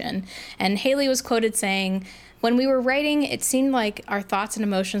emotion. And Haley was quoted saying, "When we were writing, it seemed like our thoughts and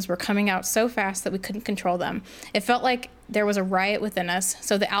emotions were coming out so fast that we couldn't control them. It felt like there was a riot within us,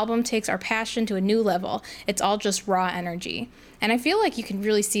 so the album takes our passion to a new level. It's all just raw energy." And I feel like you can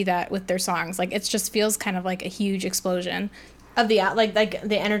really see that with their songs. Like, it just feels kind of like a huge explosion. Of the, like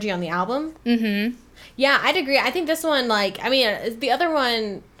the energy on the album? Mm-hmm. Yeah, I'd agree. I think this one, the other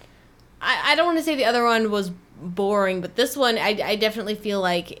one, I don't want to say the other one was boring, but this one, I definitely feel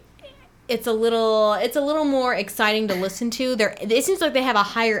like it's a little more exciting to listen to. It seems like they have a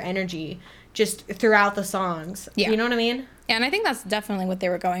higher energy just throughout the songs. Yeah. You know what I mean? And I think that's definitely what they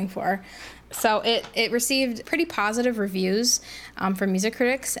were going for. So it received pretty positive reviews from music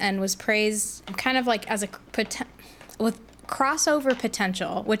critics and was praised kind of like as with crossover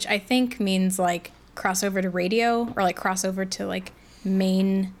potential, which I think means like crossover to radio or like crossover to like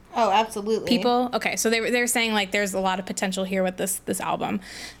main. Oh, absolutely. People. Okay, so they were saying like there's a lot of potential here with this album.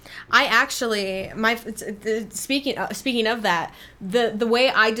 I actually, speaking of that, the way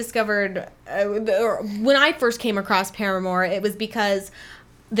I discovered when I first came across Paramore, it was because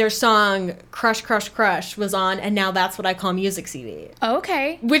their song "Crush Crush Crush" was on, and now that's what I call music CD. Oh,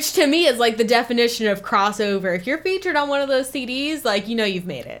 okay. Which to me is like the definition of crossover. If you're featured on one of those CDs, like, you know you've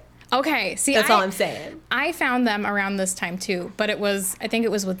made it. Okay, see, that's all I'm saying. I found them around this time too, but I think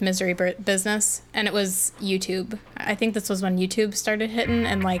it was with Misery Business, and it was YouTube. I think this was when YouTube started hitting,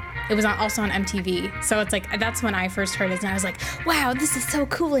 and like it was also on MTV. So it's like that's when I first heard it, and I was like, wow, this is so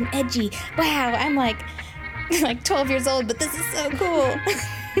cool and edgy. Wow, I'm like 12 years old, but this is so cool.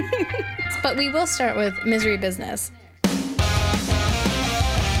 But we will start with Misery Business.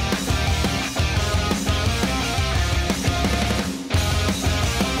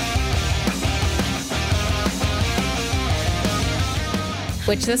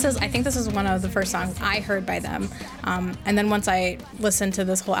 Which I think this is one of the first songs I heard by them. And then once I listened to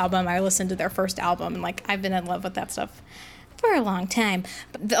this whole album, I listened to their first album, and like I've been in love with that stuff for a long time.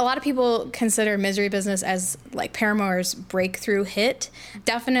 But a lot of people consider Misery Business as like Paramore's breakthrough hit.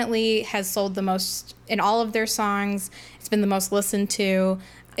 Definitely has sold the most in all of their songs. It's been the most listened to.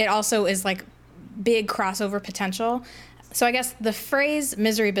 It also is like big crossover potential. So I guess the phrase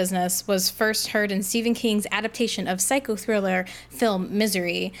Misery Business was first heard in Stephen King's adaptation of psychothriller film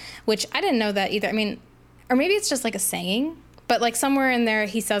Misery, which I didn't know that either. I mean, or maybe it's just like a saying, but like somewhere in there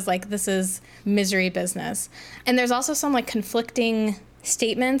he says like this is misery business. And there's also some like conflicting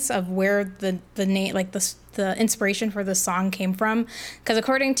statements of where the name, like the inspiration for the song came from. Because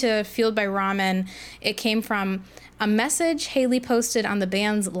according to Fueled by Ramen, it came from a message Haley posted on the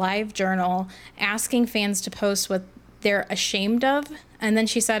band's live journal asking fans to post what they're ashamed of. And then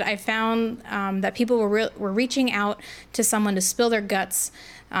she said, I found that people were reaching out to someone to spill their guts.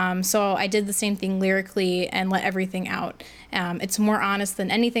 So I did the same thing lyrically and let everything out. It's more honest than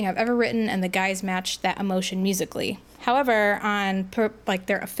anything I've ever written, and the guys matched that emotion musically. However, on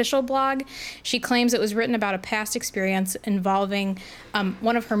their official blog, she claims it was written about a past experience involving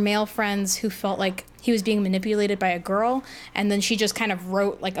one of her male friends who felt like he was being manipulated by a girl, and then she just kind of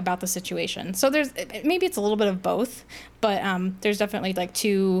wrote like about the situation. So maybe it's a little bit of both, but there's definitely like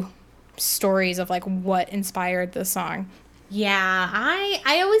two stories of like what inspired the song. Yeah,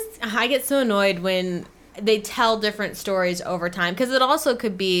 I get so annoyed when they tell different stories over time, because it also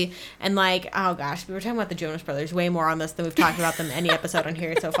could be, and like, oh gosh, we were talking about the Jonas Brothers way more on this than we've talked about them any episode on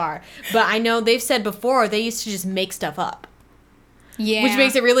here so far. But I know they've said before they used to just make stuff up. Yeah. Which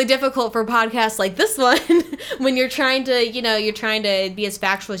makes it really difficult for podcasts like this one when you're trying to be as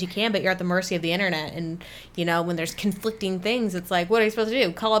factual as you can, but you're at the mercy of the internet. And, when there's conflicting things, it's like, what are you supposed to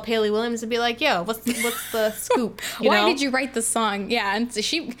do? Call up Haley Williams and be like, yo, what's the scoop? Why did you write the song? Yeah. And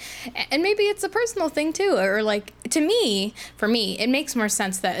and maybe it's a personal thing too. Or like, for me, it makes more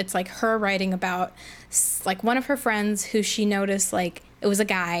sense that it's like her writing about like one of her friends who she noticed like it was a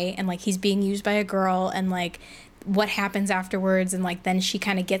guy and like he's being used by a girl, and like what happens afterwards, and like then she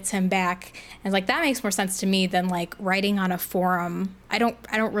kind of gets him back, and like that makes more sense to me than like writing on a forum. I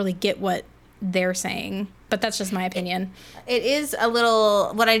don't really get what they're saying, but that's just my opinion. It is a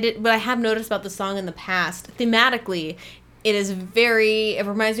little what I have noticed about the song in the past. Thematically, it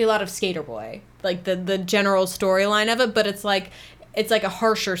reminds me a lot of Skater Boy, like the general storyline of it, but it's like a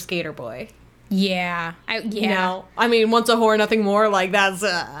harsher Skater Boy. Yeah. You know, I mean, once a whore, nothing more. Like that's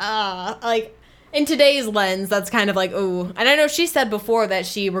like in today's lens, that's kind of like ooh. And I know she said before that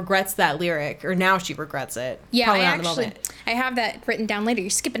she regrets that lyric, or now she regrets it. Yeah, Probably I have that written down later. You're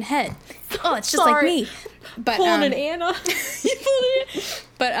skipping ahead. Oh, it's just like me. But pulling an Anna.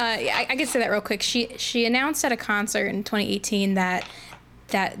 But I can say that real quick. She announced at a concert in 2018 that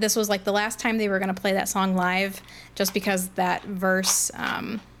this was like the last time they were going to play that song live, just because that verse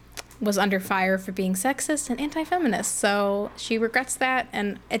was under fire for being sexist and anti-feminist. So she regrets that,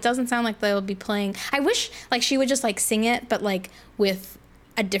 and it doesn't sound like they'll be playing. I wish like she would just like sing it, but like with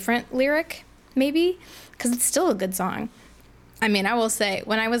a different lyric, maybe, because it's still a good song. I mean, I will say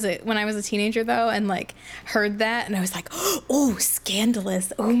when I was a teenager though, and like heard that, and I was like, oh,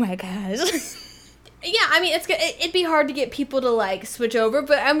 scandalous! Oh my gosh. Yeah, I mean, it'd be hard to get people to like switch over,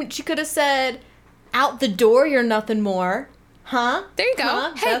 but I mean, she could have said, "Out the door, you're nothing more." Huh? There you go.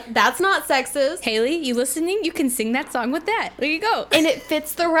 Huh? Hey, that's not sexist. Haley, you listening? You can sing that song with that. There you go. And it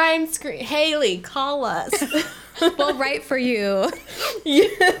fits the rhyme scheme. Haley, call us. We'll write for you.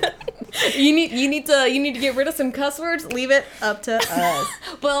 Yeah. You need to get rid of some cuss words. Leave it up to us.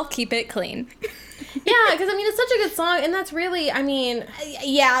 We'll keep it clean. Yeah, because I mean it's such a good song, and that's really, I mean,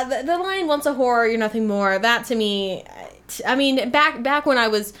 yeah, the line "once a whore, you're nothing more." That to me, I mean, back when I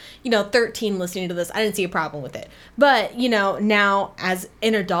was 13 listening to this, I didn't see a problem with it. But now as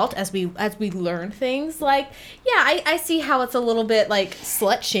an adult, as we learn things, like I see how it's a little bit like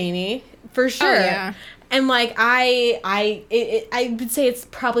slut shamey for sure. Oh, yeah. And like I would say it's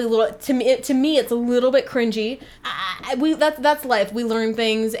probably a little to me it's a little bit cringy. That's life. We learn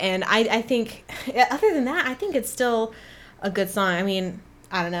things, and I think other than that, I think it's still a good song. I mean,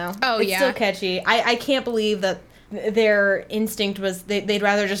 I don't know. Oh, it's yeah. still catchy. I can't believe that their instinct was they'd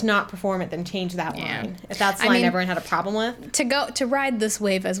rather just not perform it than change that line. If that's the line everyone had a problem with. To ride this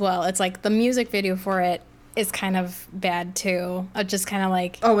wave as well. It's like the music video for it is kind of bad too. Just kind of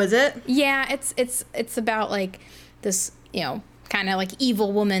like, oh, is it? Yeah, it's about like this, kind of like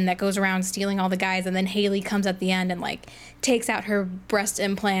evil woman that goes around stealing all the guys, and then Haley comes at the end and like takes out her breast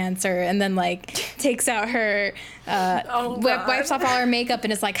implants, and then like takes out her wipes off all her makeup,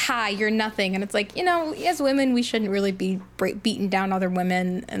 and it's like, hi, you're nothing. And it's like, as women, we shouldn't really be beating down other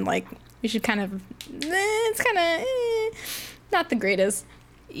women, and like we should kind of it's kind of not the greatest.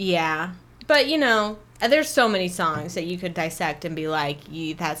 Yeah, but there's so many songs that you could dissect and be like,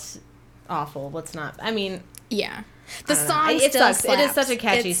 that's awful. Let's not. I mean, yeah. The song it still sucks. slaps. It is such a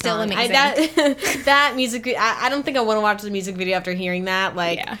catchy it's song. Still amazing. That music. I don't think I want to watch the music video after hearing that.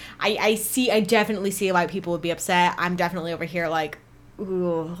 Like, yeah. I definitely see why people would be upset. I'm definitely over here like,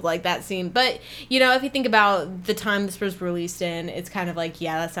 ooh, like that scene. But if you think about the time this was released in, it's kind of like,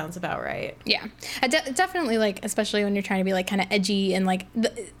 yeah, that sounds about right. Yeah, definitely, like, especially when you're trying to be like kind of edgy, and like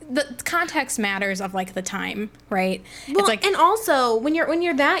the context matters of like the time, right? Well, it's like, and also when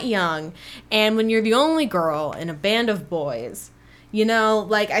you're that young, and when you're the only girl in a band of boys,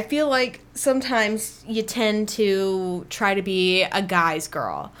 like I feel like sometimes you tend to try to be a guy's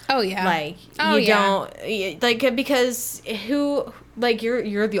girl. Oh yeah. Like don't like, because you're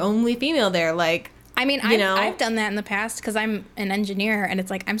the only female there. Like, I mean, I've done that in the past because I'm an engineer, and it's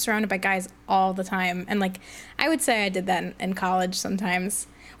like I'm surrounded by guys all the time, and like I would say I did that in college sometimes,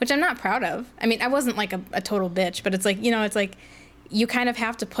 which I'm not proud of. I mean, I wasn't like a total bitch, but it's like it's like you kind of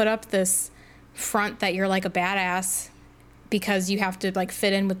have to put up this front that you're like a badass because you have to like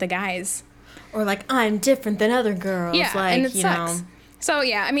fit in with the guys, or like I'm different than other girls. Yeah, like, and it sucks. So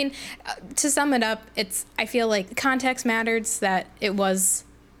yeah, I mean, to sum it up, I feel like context matters. That it was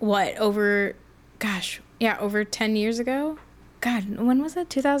over 10 years ago. God, when was it?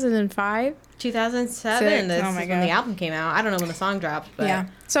 2005? 2007. This oh my is God. when the album came out. I don't know when the song dropped, but yeah.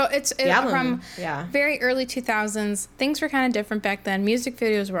 So it's from yeah. very early 2000s. Things were kind of different back then. Music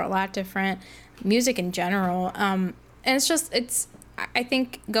videos were a lot different. Music in general. And I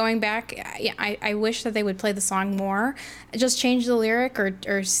think going back, I wish that they would play the song more. Just change the lyric,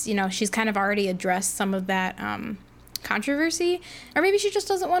 or she's kind of already addressed some of that controversy, or maybe she just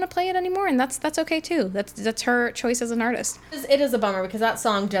doesn't want to play it anymore, and that's okay too. That's her choice as an artist. It is a bummer because that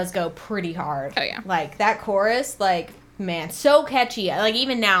song does go pretty hard. Oh yeah. Like that chorus, like, man, so catchy. Like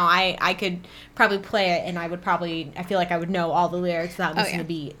even now, I could probably play it, and I feel like I would know all the lyrics without missing a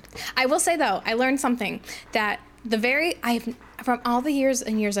beat. I will say though, I learned something that From all the years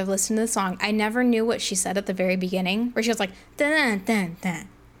and years I've listened to the song, I never knew what she said at the very beginning, where she was like, dun, dun, dun.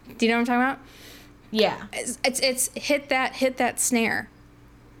 Do you know what I'm talking about? Yeah. It's hit that snare.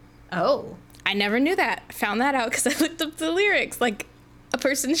 Oh. I never knew that. I found that out because I looked up the lyrics like a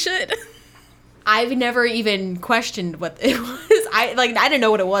person should. I've never even questioned what it was. I didn't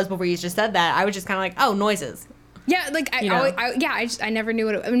know what it was before you just said that. I was just kind of like, oh, noises. Yeah, like I never knew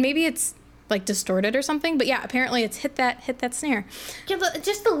what it. I mean, maybe it's like distorted or something, but yeah, apparently it's hit that snare. Yeah,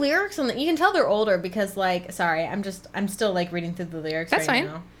 just the lyrics on you can tell they're older because sorry, I'm still like reading through the lyrics. That's right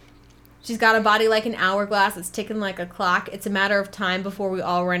fine. Now. She's got a body like an hourglass. It's ticking like a clock. It's a matter of time before we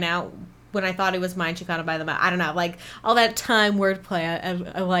all run out. When I thought it was mine, she caught it by the mouth. I don't know, like all that time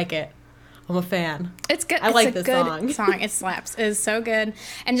wordplay. I like it. I'm a fan. It's good. I like this song. It slaps. It is so good.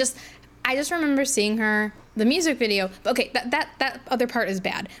 And I just remember seeing her, the music video. Okay, that other part is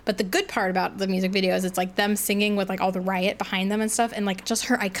bad. But the good part about the music video is it's like them singing with like all the riot behind them and stuff. And like just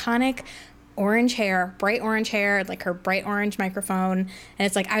her iconic bright orange hair, like her bright orange microphone. And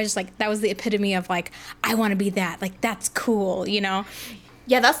it's like, I was just like, that was the epitome of like, I want to be that. Like, that's cool, you know?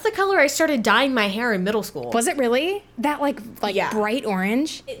 Yeah, that's the color I started dyeing my hair in middle school. Was it really? That like yeah. Bright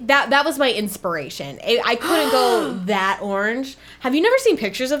orange? That was my inspiration. I couldn't go that orange. Have you never seen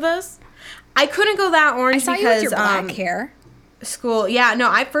pictures of this? I couldn't go that orange I saw because you with your black hair. School. Yeah, no,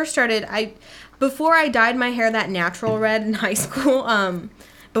 I first started before I dyed my hair that natural red in high school,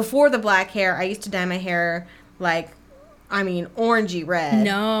 before the black hair, I used to dye my hair orangey red.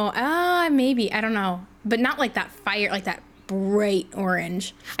 No. Maybe. I don't know. But not like that fire, like that bright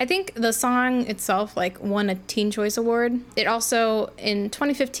orange. I think the song itself like won a Teen Choice Award. It also in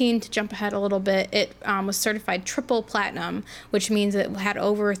 2015, to jump ahead a little bit, it was certified triple platinum, which means it had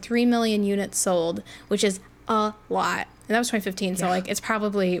over 3 million units sold, which is a lot. And that was 2015, so like it's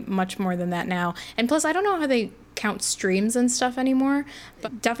probably much more than that now. And plus, I don't know how they count streams and stuff anymore,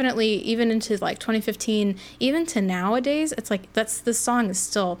 but definitely even into like 2015, even to nowadays, it's like this song is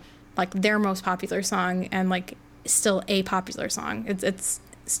still like their most popular song and like still a popular song. It's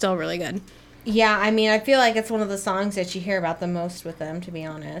still really good. Yeah, I mean, I feel like it's one of the songs that you hear about the most with them, to be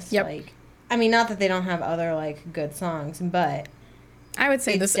honest. Yep. Like, I mean, not that they don't have other like good songs, but I would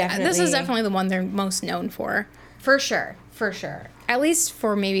say this is definitely the one they're most known for. For sure. At least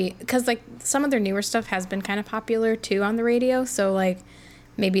for maybe because like some of their newer stuff has been kind of popular too on the radio, so like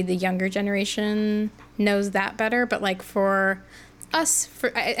maybe the younger generation knows that better. But like for us,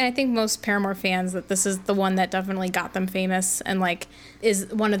 I think most Paramore fans that this is the one that definitely got them famous and like is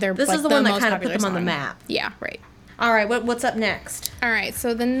one of their. This is the one that kind of put them on the map. Yeah, right. All right, what's up next? All right,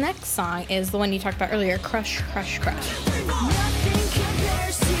 so the next song is the one you talked about earlier, Crush, Crush, Crush.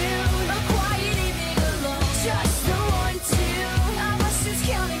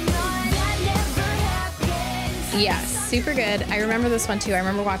 Yes, super good. I remember this one too. I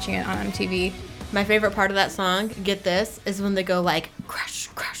remember watching it on MTV. My favorite part of that song, get this, is when they go like crush,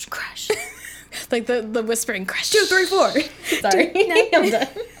 crush, crush. Like the whispering crush. 2, 3, 4. Sorry. I'm done.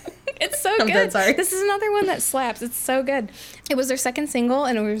 It's so good. Done, sorry. This is another one that slaps. It's so good. It was their second single,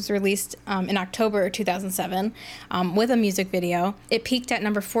 and it was released in October 2007 with a music video. It peaked at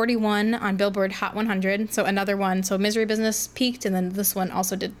number 41 on Billboard Hot 100. So another one. So Misery Business peaked, and then this one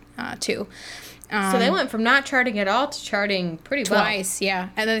also did too. So they went from not charting at all to charting pretty well. Twice, yeah.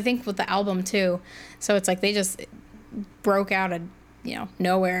 And then I think with the album too. So it's like they just broke out of,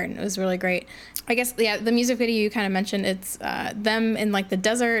 nowhere, and it was really great. I guess, yeah, the music video you kind of mentioned, it's them in like the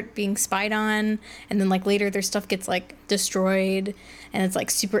desert being spied on, and then like later their stuff gets like destroyed, and it's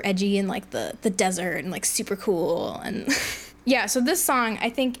like super edgy in like the desert and like super cool. And yeah, so this song, I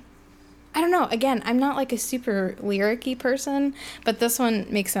think, I don't know. Again, I'm not like a super lyric-y person, but this one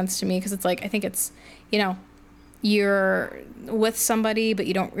makes sense to me because it's like I think it's, you're with somebody, but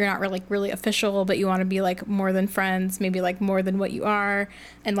you're not really official, but you want to be like more than friends, maybe like more than what you are,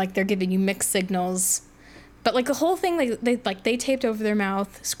 and like they're giving you mixed signals. But like the whole thing, they taped over their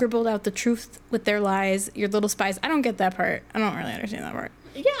mouth, scribbled out the truth with their lies. Your little spies. I don't get that part. I don't really understand that part.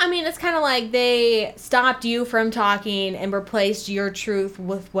 Yeah, I mean, it's kind of like they stopped you from talking and replaced your truth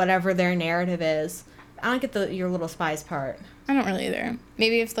with whatever their narrative is. I don't get your little spies part. I don't really either.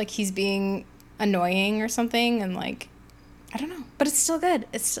 Maybe if, like, he's being annoying or something and, like, I don't know. But it's still good.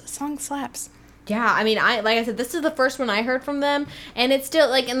 Song slaps. Yeah, I mean, like I said, this is the first one I heard from them. And it's still,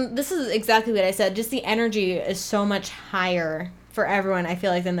 like, and this is exactly what I said. Just the energy is so much higher for everyone, I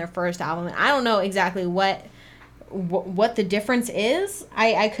feel like, than their first album. And I don't know exactly what the difference is.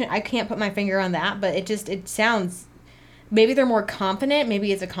 I can't put my finger on that, but it sounds, maybe they're more confident,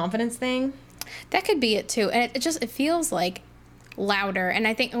 maybe it's a confidence thing. That could be it too. And it feels like louder. And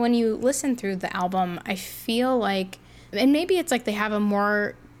I think when you listen through the album, I feel like, and maybe it's like they have a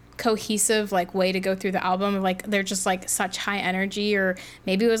more cohesive like way to go through the album, like they're just like such high energy, or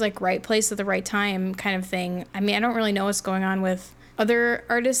maybe it was like right place at the right time kind of thing. I mean, I don't really know what's going on with other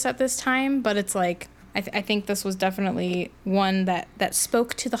artists at this time, but it's like I think this was definitely one that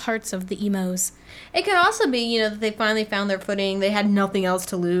spoke to the hearts of the emos. It could also be, you know, that they finally found their footing. They had nothing else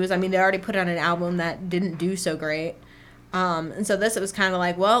to lose. I mean, they already put out an album that didn't do so great. And so it was kind of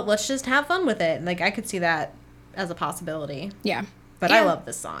like, well, let's just have fun with it. Like, I could see that as a possibility. Yeah. But yeah. I love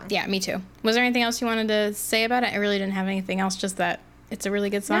this song. Yeah, me too. Was there anything else you wanted to say about it? I really didn't have anything else, just that it's a really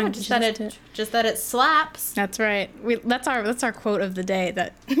good song. No, just that it slaps. That's right. That's our quote of the day,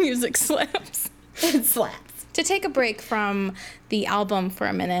 that music slaps. It slaps. To take a break from the album for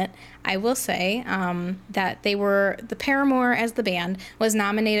a minute, I will say that the Paramore as the band was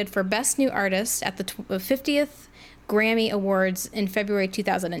nominated for Best New Artist at the 50th Grammy Awards in February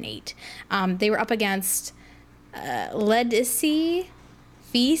 2008. They were up against Ledisi,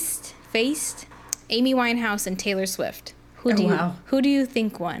 Feast, Amy Winehouse, and Taylor Swift. Who do you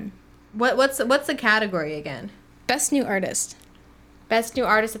think won? What's the category again? Best New Artist. Best New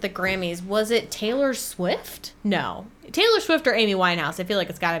Artist at the Grammys. Was it Taylor Swift? No. Taylor Swift or Amy Winehouse. I feel like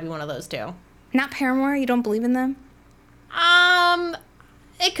it's got to be one of those two. Not Paramore? You don't believe in them?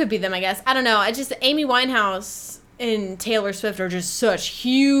 It could be them, I guess. I don't know. I just, Amy Winehouse and Taylor Swift are just such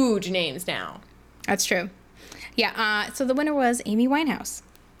huge names now. That's true. Yeah, so the winner was Amy Winehouse.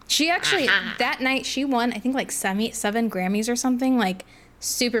 She actually, that night, she won, I think, like 7 Grammys or something, like,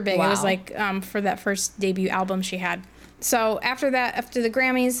 super big. Wow. It was, like, for that first debut album she had. So after the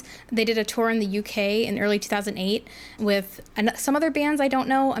Grammys, they did a tour in the UK in early 2008 with some other bands I don't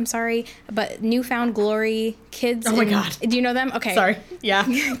know, I'm sorry, but Newfound Glory, Kids. Oh my God. Do you know them? Okay. Sorry. Yeah.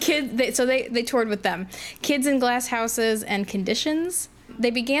 They toured with them. Kids in Glass Houses and Conditions. They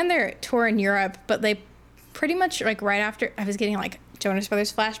began their tour in Europe, but they pretty much, like, right after, I was getting, like, Jonas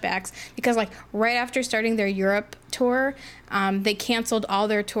Brothers flashbacks, because, like, right after starting their Europe tour, they canceled all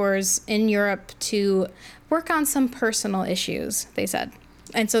their tours in Europe to work on some personal issues, they said.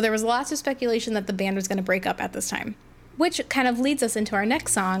 And so there was lots of speculation that the band was going to break up at this time, which kind of leads us into our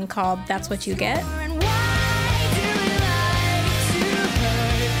next song called That's What You Get. I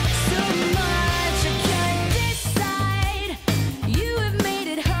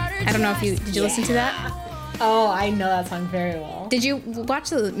don't know if did you listen to that? Oh, I know that song very well. Did you watch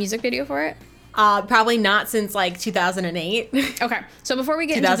the music video for it? Probably not since like 2008. Okay, so before we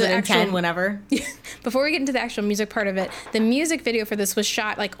get 2010, into the actual, whenever. Before we get into the actual music part of it, the music video for this was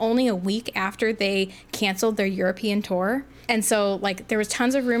shot like only a week after they canceled their European tour. And so, like, there was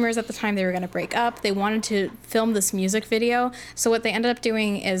tons of rumors at the time they were going to break up. They wanted to film this music video. So what they ended up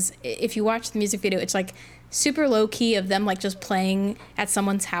doing is, if you watch the music video, it's like super low key of them like just playing at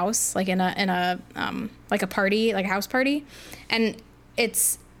someone's house, like in a like a party, like a house party. And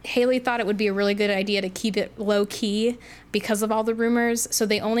Haley thought it would be a really good idea to keep it low key because of all the rumors. So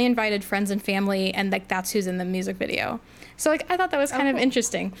they only invited friends and family, and like that's who's in the music video. So like I thought that was kind of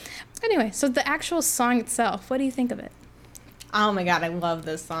interesting. Anyway, so the actual song itself, what do you think of it? Oh my God, I love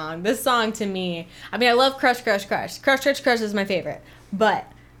this song. This song to me, I mean, I love Crush, Crush, Crush. Crush, Crush, Crush is my favorite. But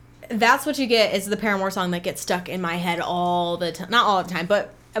That's What You Get is the Paramore song that gets stuck in my head all the time. Not all the time,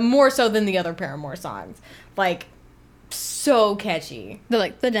 but more so than the other Paramore songs. Like, so catchy. They're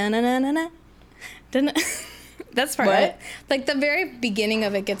like the da-na-na-na-na. That's part of it. Like the very beginning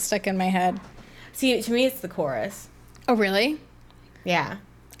of it gets stuck in my head. See, to me, it's the chorus. Oh, really? Yeah.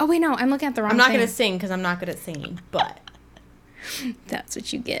 Oh, wait, no, I'm looking at the wrong I'm not thing. going to sing because I'm not good at singing, but... That's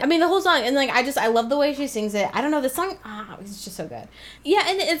what you get. I mean, the whole song, and like, I love the way she sings it. I don't know, the song, it's just so good. Yeah,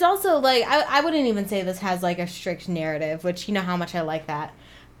 and it's also like, I wouldn't even say this has like a strict narrative, which you know how much I like that.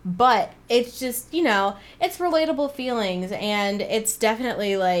 But it's just, you know, it's relatable feelings, and it's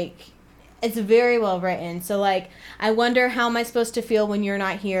definitely like, it's very well written. So like, I wonder how am I supposed to feel when you're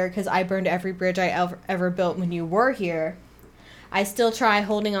not here, because I burned every bridge I ever built when you were here. I still try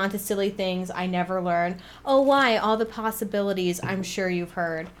holding on to silly things I never learn. Oh, why? All the possibilities I'm sure you've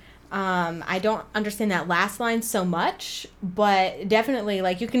heard. I don't understand that last line so much, but definitely,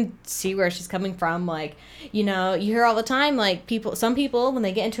 like, you can see where she's coming from. Like, you know, you hear all the time, like, some people, when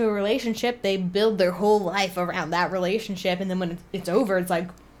they get into a relationship, they build their whole life around that relationship, and then when it's over, it's like,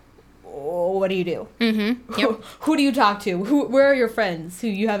 oh, what do you do? Mm-hmm. Yep. Who do you talk to? Where are your friends who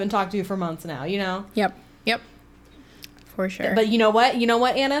you haven't talked to for months now, you know? Yep. For sure. But you know what? You know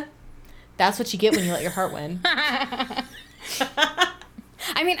what, Anna? That's what you get when you let your heart win. I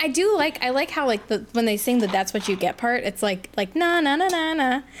mean, I like how like when they sing the "That's What You Get" part, it's like na na na na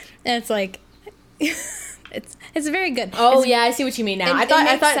na, and it's like It's very good. Oh yeah, I see what you mean now. It I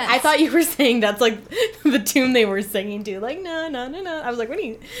makes thought you were saying that's like the tune they were singing to. Like no. I was like, what are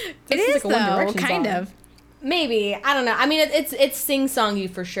you? It is like a One though, Direction kind song. of. Maybe, I don't know. I mean, it's sing-songy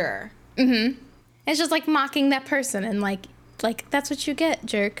for sure. It's just like mocking that person and like that's what you get,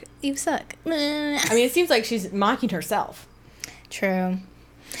 jerk. You suck. I mean, it seems like she's mocking herself. True.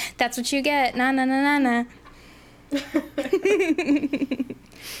 That's what you get. Na na na na na.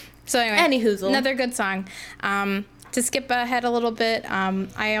 So anyway, Any hoozle. another good song. To skip ahead a little bit,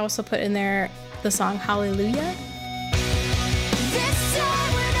 I also put in there the song Hallelujah. This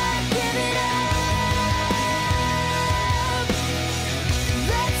time we're not giving up.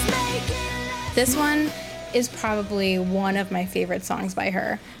 Let's make it. This one is probably one of my favorite songs by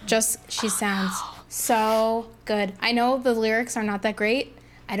her. Just, she sounds so good. I know the lyrics are not that great.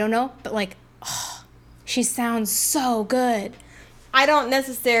 I don't know, but like, she sounds so good. I don't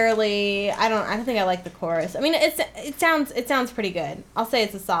necessarily. I don't think I like the chorus. I mean, it sounds pretty good. I'll say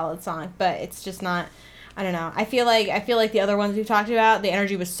it's a solid song, but it's just not. I don't know. I feel like the other ones we've talked about, the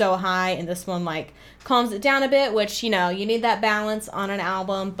energy was so high, and this one like calms it down a bit. Which you need that balance on an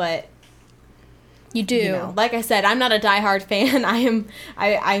album, but. You do. Like I said, I'm not a diehard fan.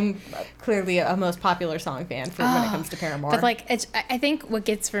 I'm clearly a most popular song fan when it comes to Paramore. But like, I think what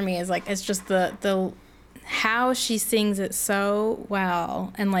gets for me is like it's just the how she sings it so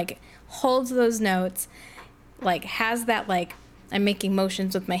well and like holds those notes, like has that like I'm making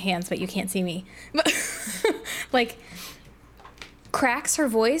motions with my hands, but you can't see me, but like cracks her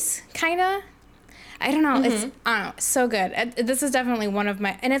voice kinda. I don't know. It's I don't know. So good. This is definitely one of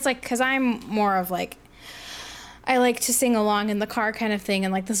my, and it's like because I'm more of like I like to sing along in the car kind of thing,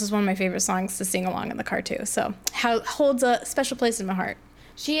 and like this is one of my favorite songs to sing along in the car too. So holds a special place in my heart.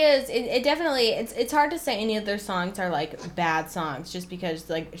 She is. It definitely. It's hard to say any of their songs are like bad songs, just because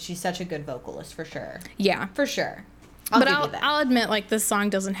like she's such a good vocalist for sure. Yeah, For sure. I'll admit like this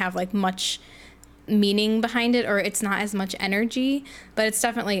song doesn't have like much meaning behind it, or it's not as much energy, but it's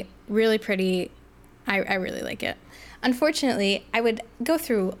definitely really pretty. I really like it. Unfortunately, I would go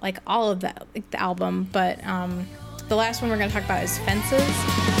through like all of the album, but the last one we're going to talk about is Fences.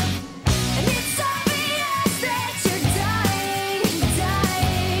 And it's obvious that you're dying.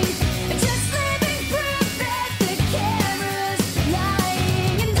 Just living proof that the camera's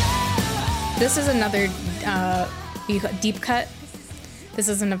lying. And oh. This is another deep cut. This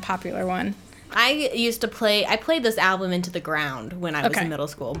isn't a popular one. I played this album into the ground when I was Okay. in middle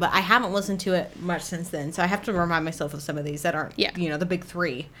school, but I haven't listened to it much since then, so I have to remind myself of some of these that aren't, the big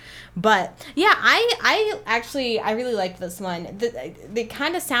three. But, yeah, I really liked this one. They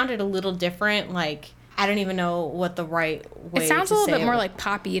kind of sounded a little different, like, I don't even know what the right way to say it. It sounds a little bit more like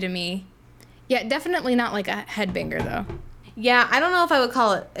poppy to me. Yeah, definitely not like a headbanger, though. Yeah, I don't know if I would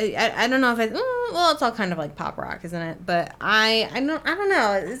call it. I don't know if well, it's all kind of like pop rock, isn't it? But I don't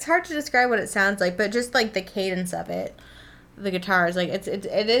know. It's hard to describe what it sounds like, but just like the cadence of it, the guitars, like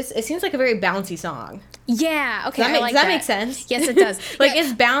it seems like a very bouncy song. Yeah, okay. Does that make sense? Yes, it does. Like Yeah.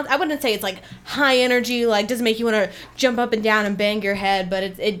 it's bounce. I wouldn't say it's like high energy, like doesn't make you want to jump up and down and bang your head, but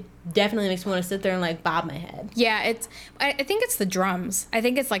it definitely makes me want to sit there and like bob my head. Yeah, I think it's the drums. I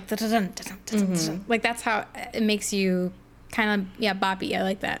think it's like like that's how it makes you kind of boppy. I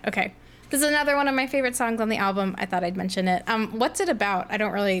like that. Okay. This is another one of my favorite songs on the album. I thought I'd mention it. What's it about? I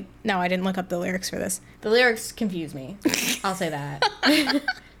don't really know. I didn't look up the lyrics for this. The lyrics confuse me. I'll say that. I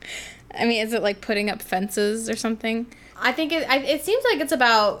mean, is it like putting up fences or something? I think it seems like it's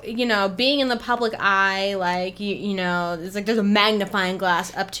about, being in the public eye, like, it's like there's a magnifying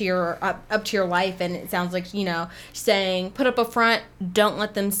glass up to your life, and it sounds like, saying, put up a front, don't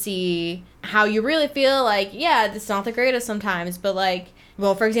let them see how you really feel, like, yeah, it's not the greatest sometimes, but, like,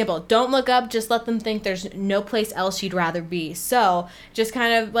 well, for example, don't look up, just let them think there's no place else you'd rather be. So, just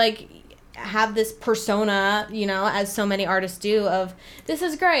kind of, like, have this persona, as so many artists do, of this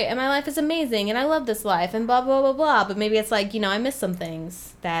is great and my life is amazing and I love this life and blah, blah, blah, blah. But maybe it's like, I miss some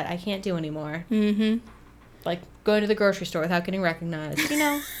things that I can't do anymore. Mm-hmm. Like going to the grocery store without getting recognized,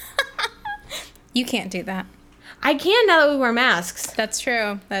 You can't do that. I can now that we wear masks. That's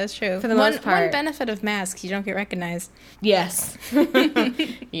true. That is true. For the most part. One benefit of masks, you don't get recognized. Yes.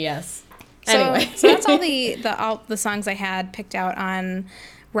 Yes. So, Anyway. so that's all the songs I had picked out on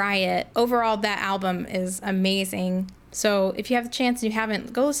Riot. Overall, that album is amazing. So if you have the chance and you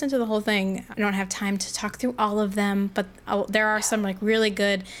haven't, go listen to the whole thing. I don't have time to talk through all of them, but there are some like really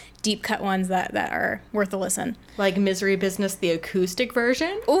good deep cut ones that are worth a listen. Like Misery Business, the acoustic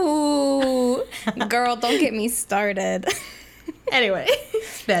version. Ooh, girl, don't get me started. Anyway,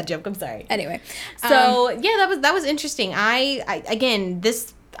 bad joke. I'm sorry. Anyway, So yeah, that was interesting. I again,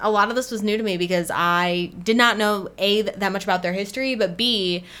 this a lot of this was new to me because I did not know A, that much about their history, but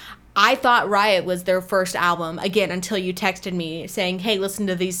B, I thought Riot was their first album, again, until you texted me saying, hey, listen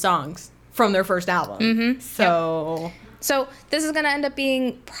to these songs from their first album. Mm-hmm. So... So this is going to end up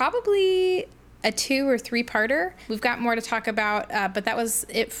being probably a 2 or 3-parter. We've got more to talk about, but that was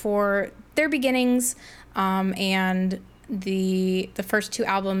it for their beginnings and the first 2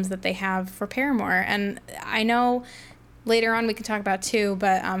 albums that they have for Paramore. And I know later on we can talk about too,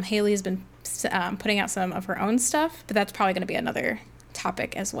 but Haley has been putting out some of her own stuff, but that's probably going to be another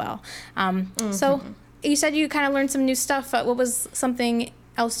topic as well. So you said you kind of learned some new stuff. What was something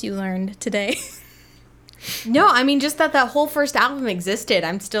else you learned today? No, I mean, just that whole first album existed.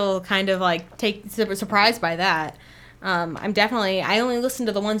 I'm still kind of like surprised by that. I only listened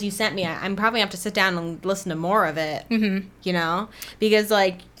to the ones you sent me. I'm probably have to sit down and listen to more of it, you know, because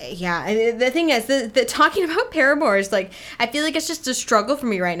like, yeah, the thing is the talking about Paramore is like, I feel like it's just a struggle for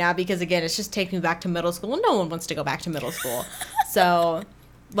me right now because again, it's just taking me back to middle school. No one wants to go back to middle school. So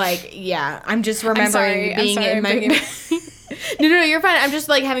like, yeah, I'm just remembering being in my... No, you're fine. I'm just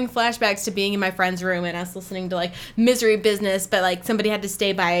like having flashbacks to being in my friend's room and us listening to like Misery Business, but like somebody had to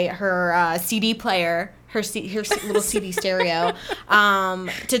stay by her CD player, her little CD stereo,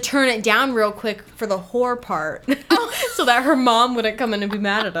 to turn it down real quick for the whore part, so that her mom wouldn't come in and be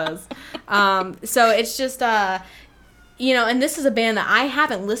mad at us. So it's just you know, and this is a band that I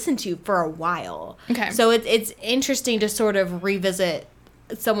haven't listened to for a while. Okay. So it's interesting to sort of revisit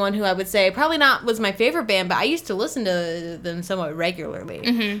someone who I would say probably not was my favorite band, but I used to listen to them somewhat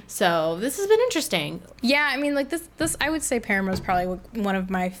regularly. So this has been interesting. Yeah, I mean, like this I would say Paramore is probably one of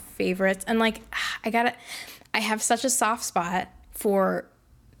my favorites. And like, I have such a soft spot for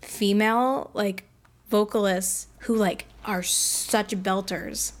female like vocalists who like are such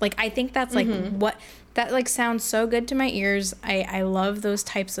belters. Like, I think that's like what that like sounds so good to my ears. I love those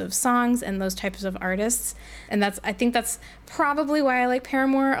types of songs and those types of artists, and I think that's probably why I like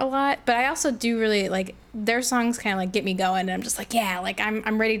Paramore a lot. But I also do really like their songs. Kind of like get me going, and I'm just like, yeah, like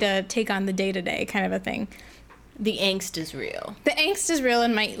I'm ready to take on the day to day kind of a thing. The angst is real. The angst is real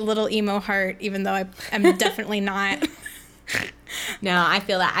in my little emo heart, even though I'm definitely not. No, I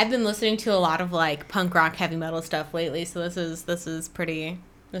feel that. I've been listening to a lot of like punk rock, heavy metal stuff lately, so this is pretty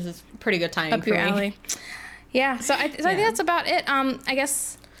good timing Up your for me. alley. Yeah, so I think that's about it. I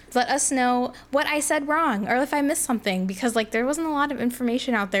guess let us know what I said wrong or if I missed something, because like there wasn't a lot of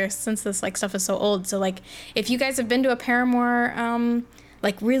information out there since this like stuff is so old. So like if you guys have been to a Paramore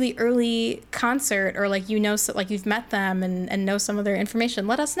like really early concert, or like so, like you've met them and know some of their information,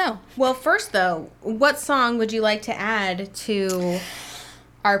 let us know. Well, first though, what song would you like to add to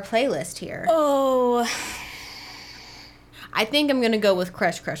our playlist here? Oh, I think I'm gonna go with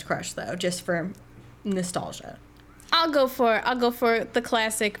Crush Crush Crush though, just for nostalgia. I'll go for the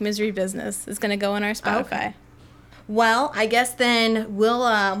classic Misery Business. It's gonna go on our Spotify. Okay. Well, I guess then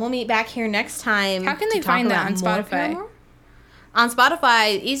we'll meet back here next time. How can they to talk find that about on more Spotify? Paramore. On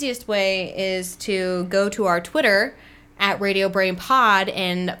Spotify, the easiest way is to go to our Twitter at Radio Brain Pod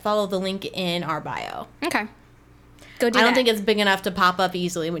and follow the link in our bio. Okay. Go do that. I don't think it's big enough to pop up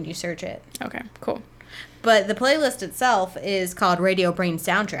easily when you search it. Okay, cool. But the playlist itself is called Radio Brain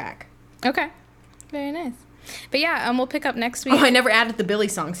Soundtrack. Okay. Very nice. But yeah, we'll pick up next week. Oh, I never added the Billy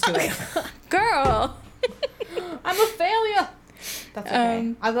songs to it. Girl. I'm a failure. That's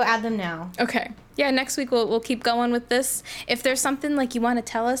okay. I'll go add them now. Okay. Yeah, next week we'll keep going with this. If there's something like you want to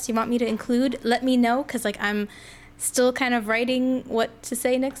tell us, you want me to include, let me know, because like I'm still kind of writing what to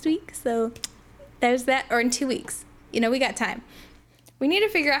say next week. So there's that. Or in 2 weeks. You know, we got time. We need to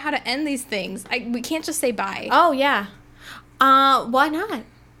figure out how to end these things. We can't just say bye. Oh, yeah. Why not?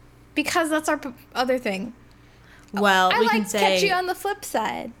 Because that's our other thing. Well, I we like can say... catch you on the flip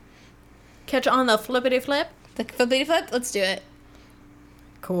side. Catch on the flippity flip? The flippity flip? Let's do it.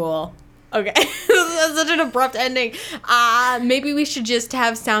 Cool. Okay. That's such an abrupt ending. Maybe we should just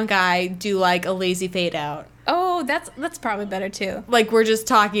have Sound Guy do like a lazy fade out. Oh, that's probably better too. Like we're just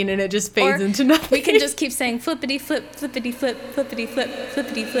talking and it just fades Or into nothing. we can just keep saying flippity flip, flippity flip, flippity flip,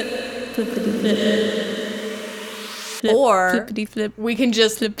 flippity flip, flippity flip. Or flippity flip, we can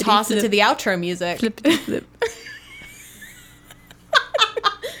just flippity toss it flip. to the outro music. flippity flip.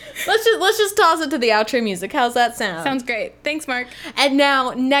 Let's just toss it to the outro music. How's that sound? Sounds great. Thanks, Mark. And now,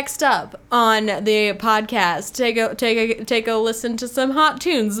 next up on the podcast, take a listen to some hot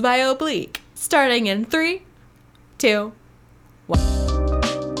tunes by Oblique. Starting in 3, 2, 1.